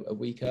started a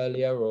week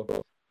earlier, or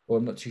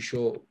I'm not too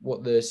sure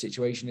what the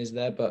situation is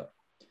there, but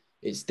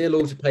it's still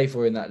all to play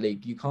for in that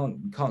league. You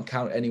can't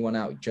count anyone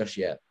out just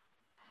yet.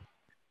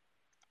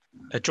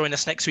 Join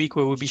us next week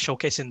where we'll be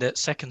showcasing the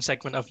second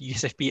segment of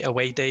UCFB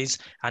Away Days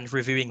and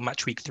reviewing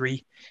Match Week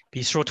 3.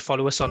 Be sure to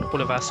follow us on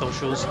all of our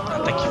socials,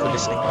 and thank you for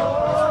listening.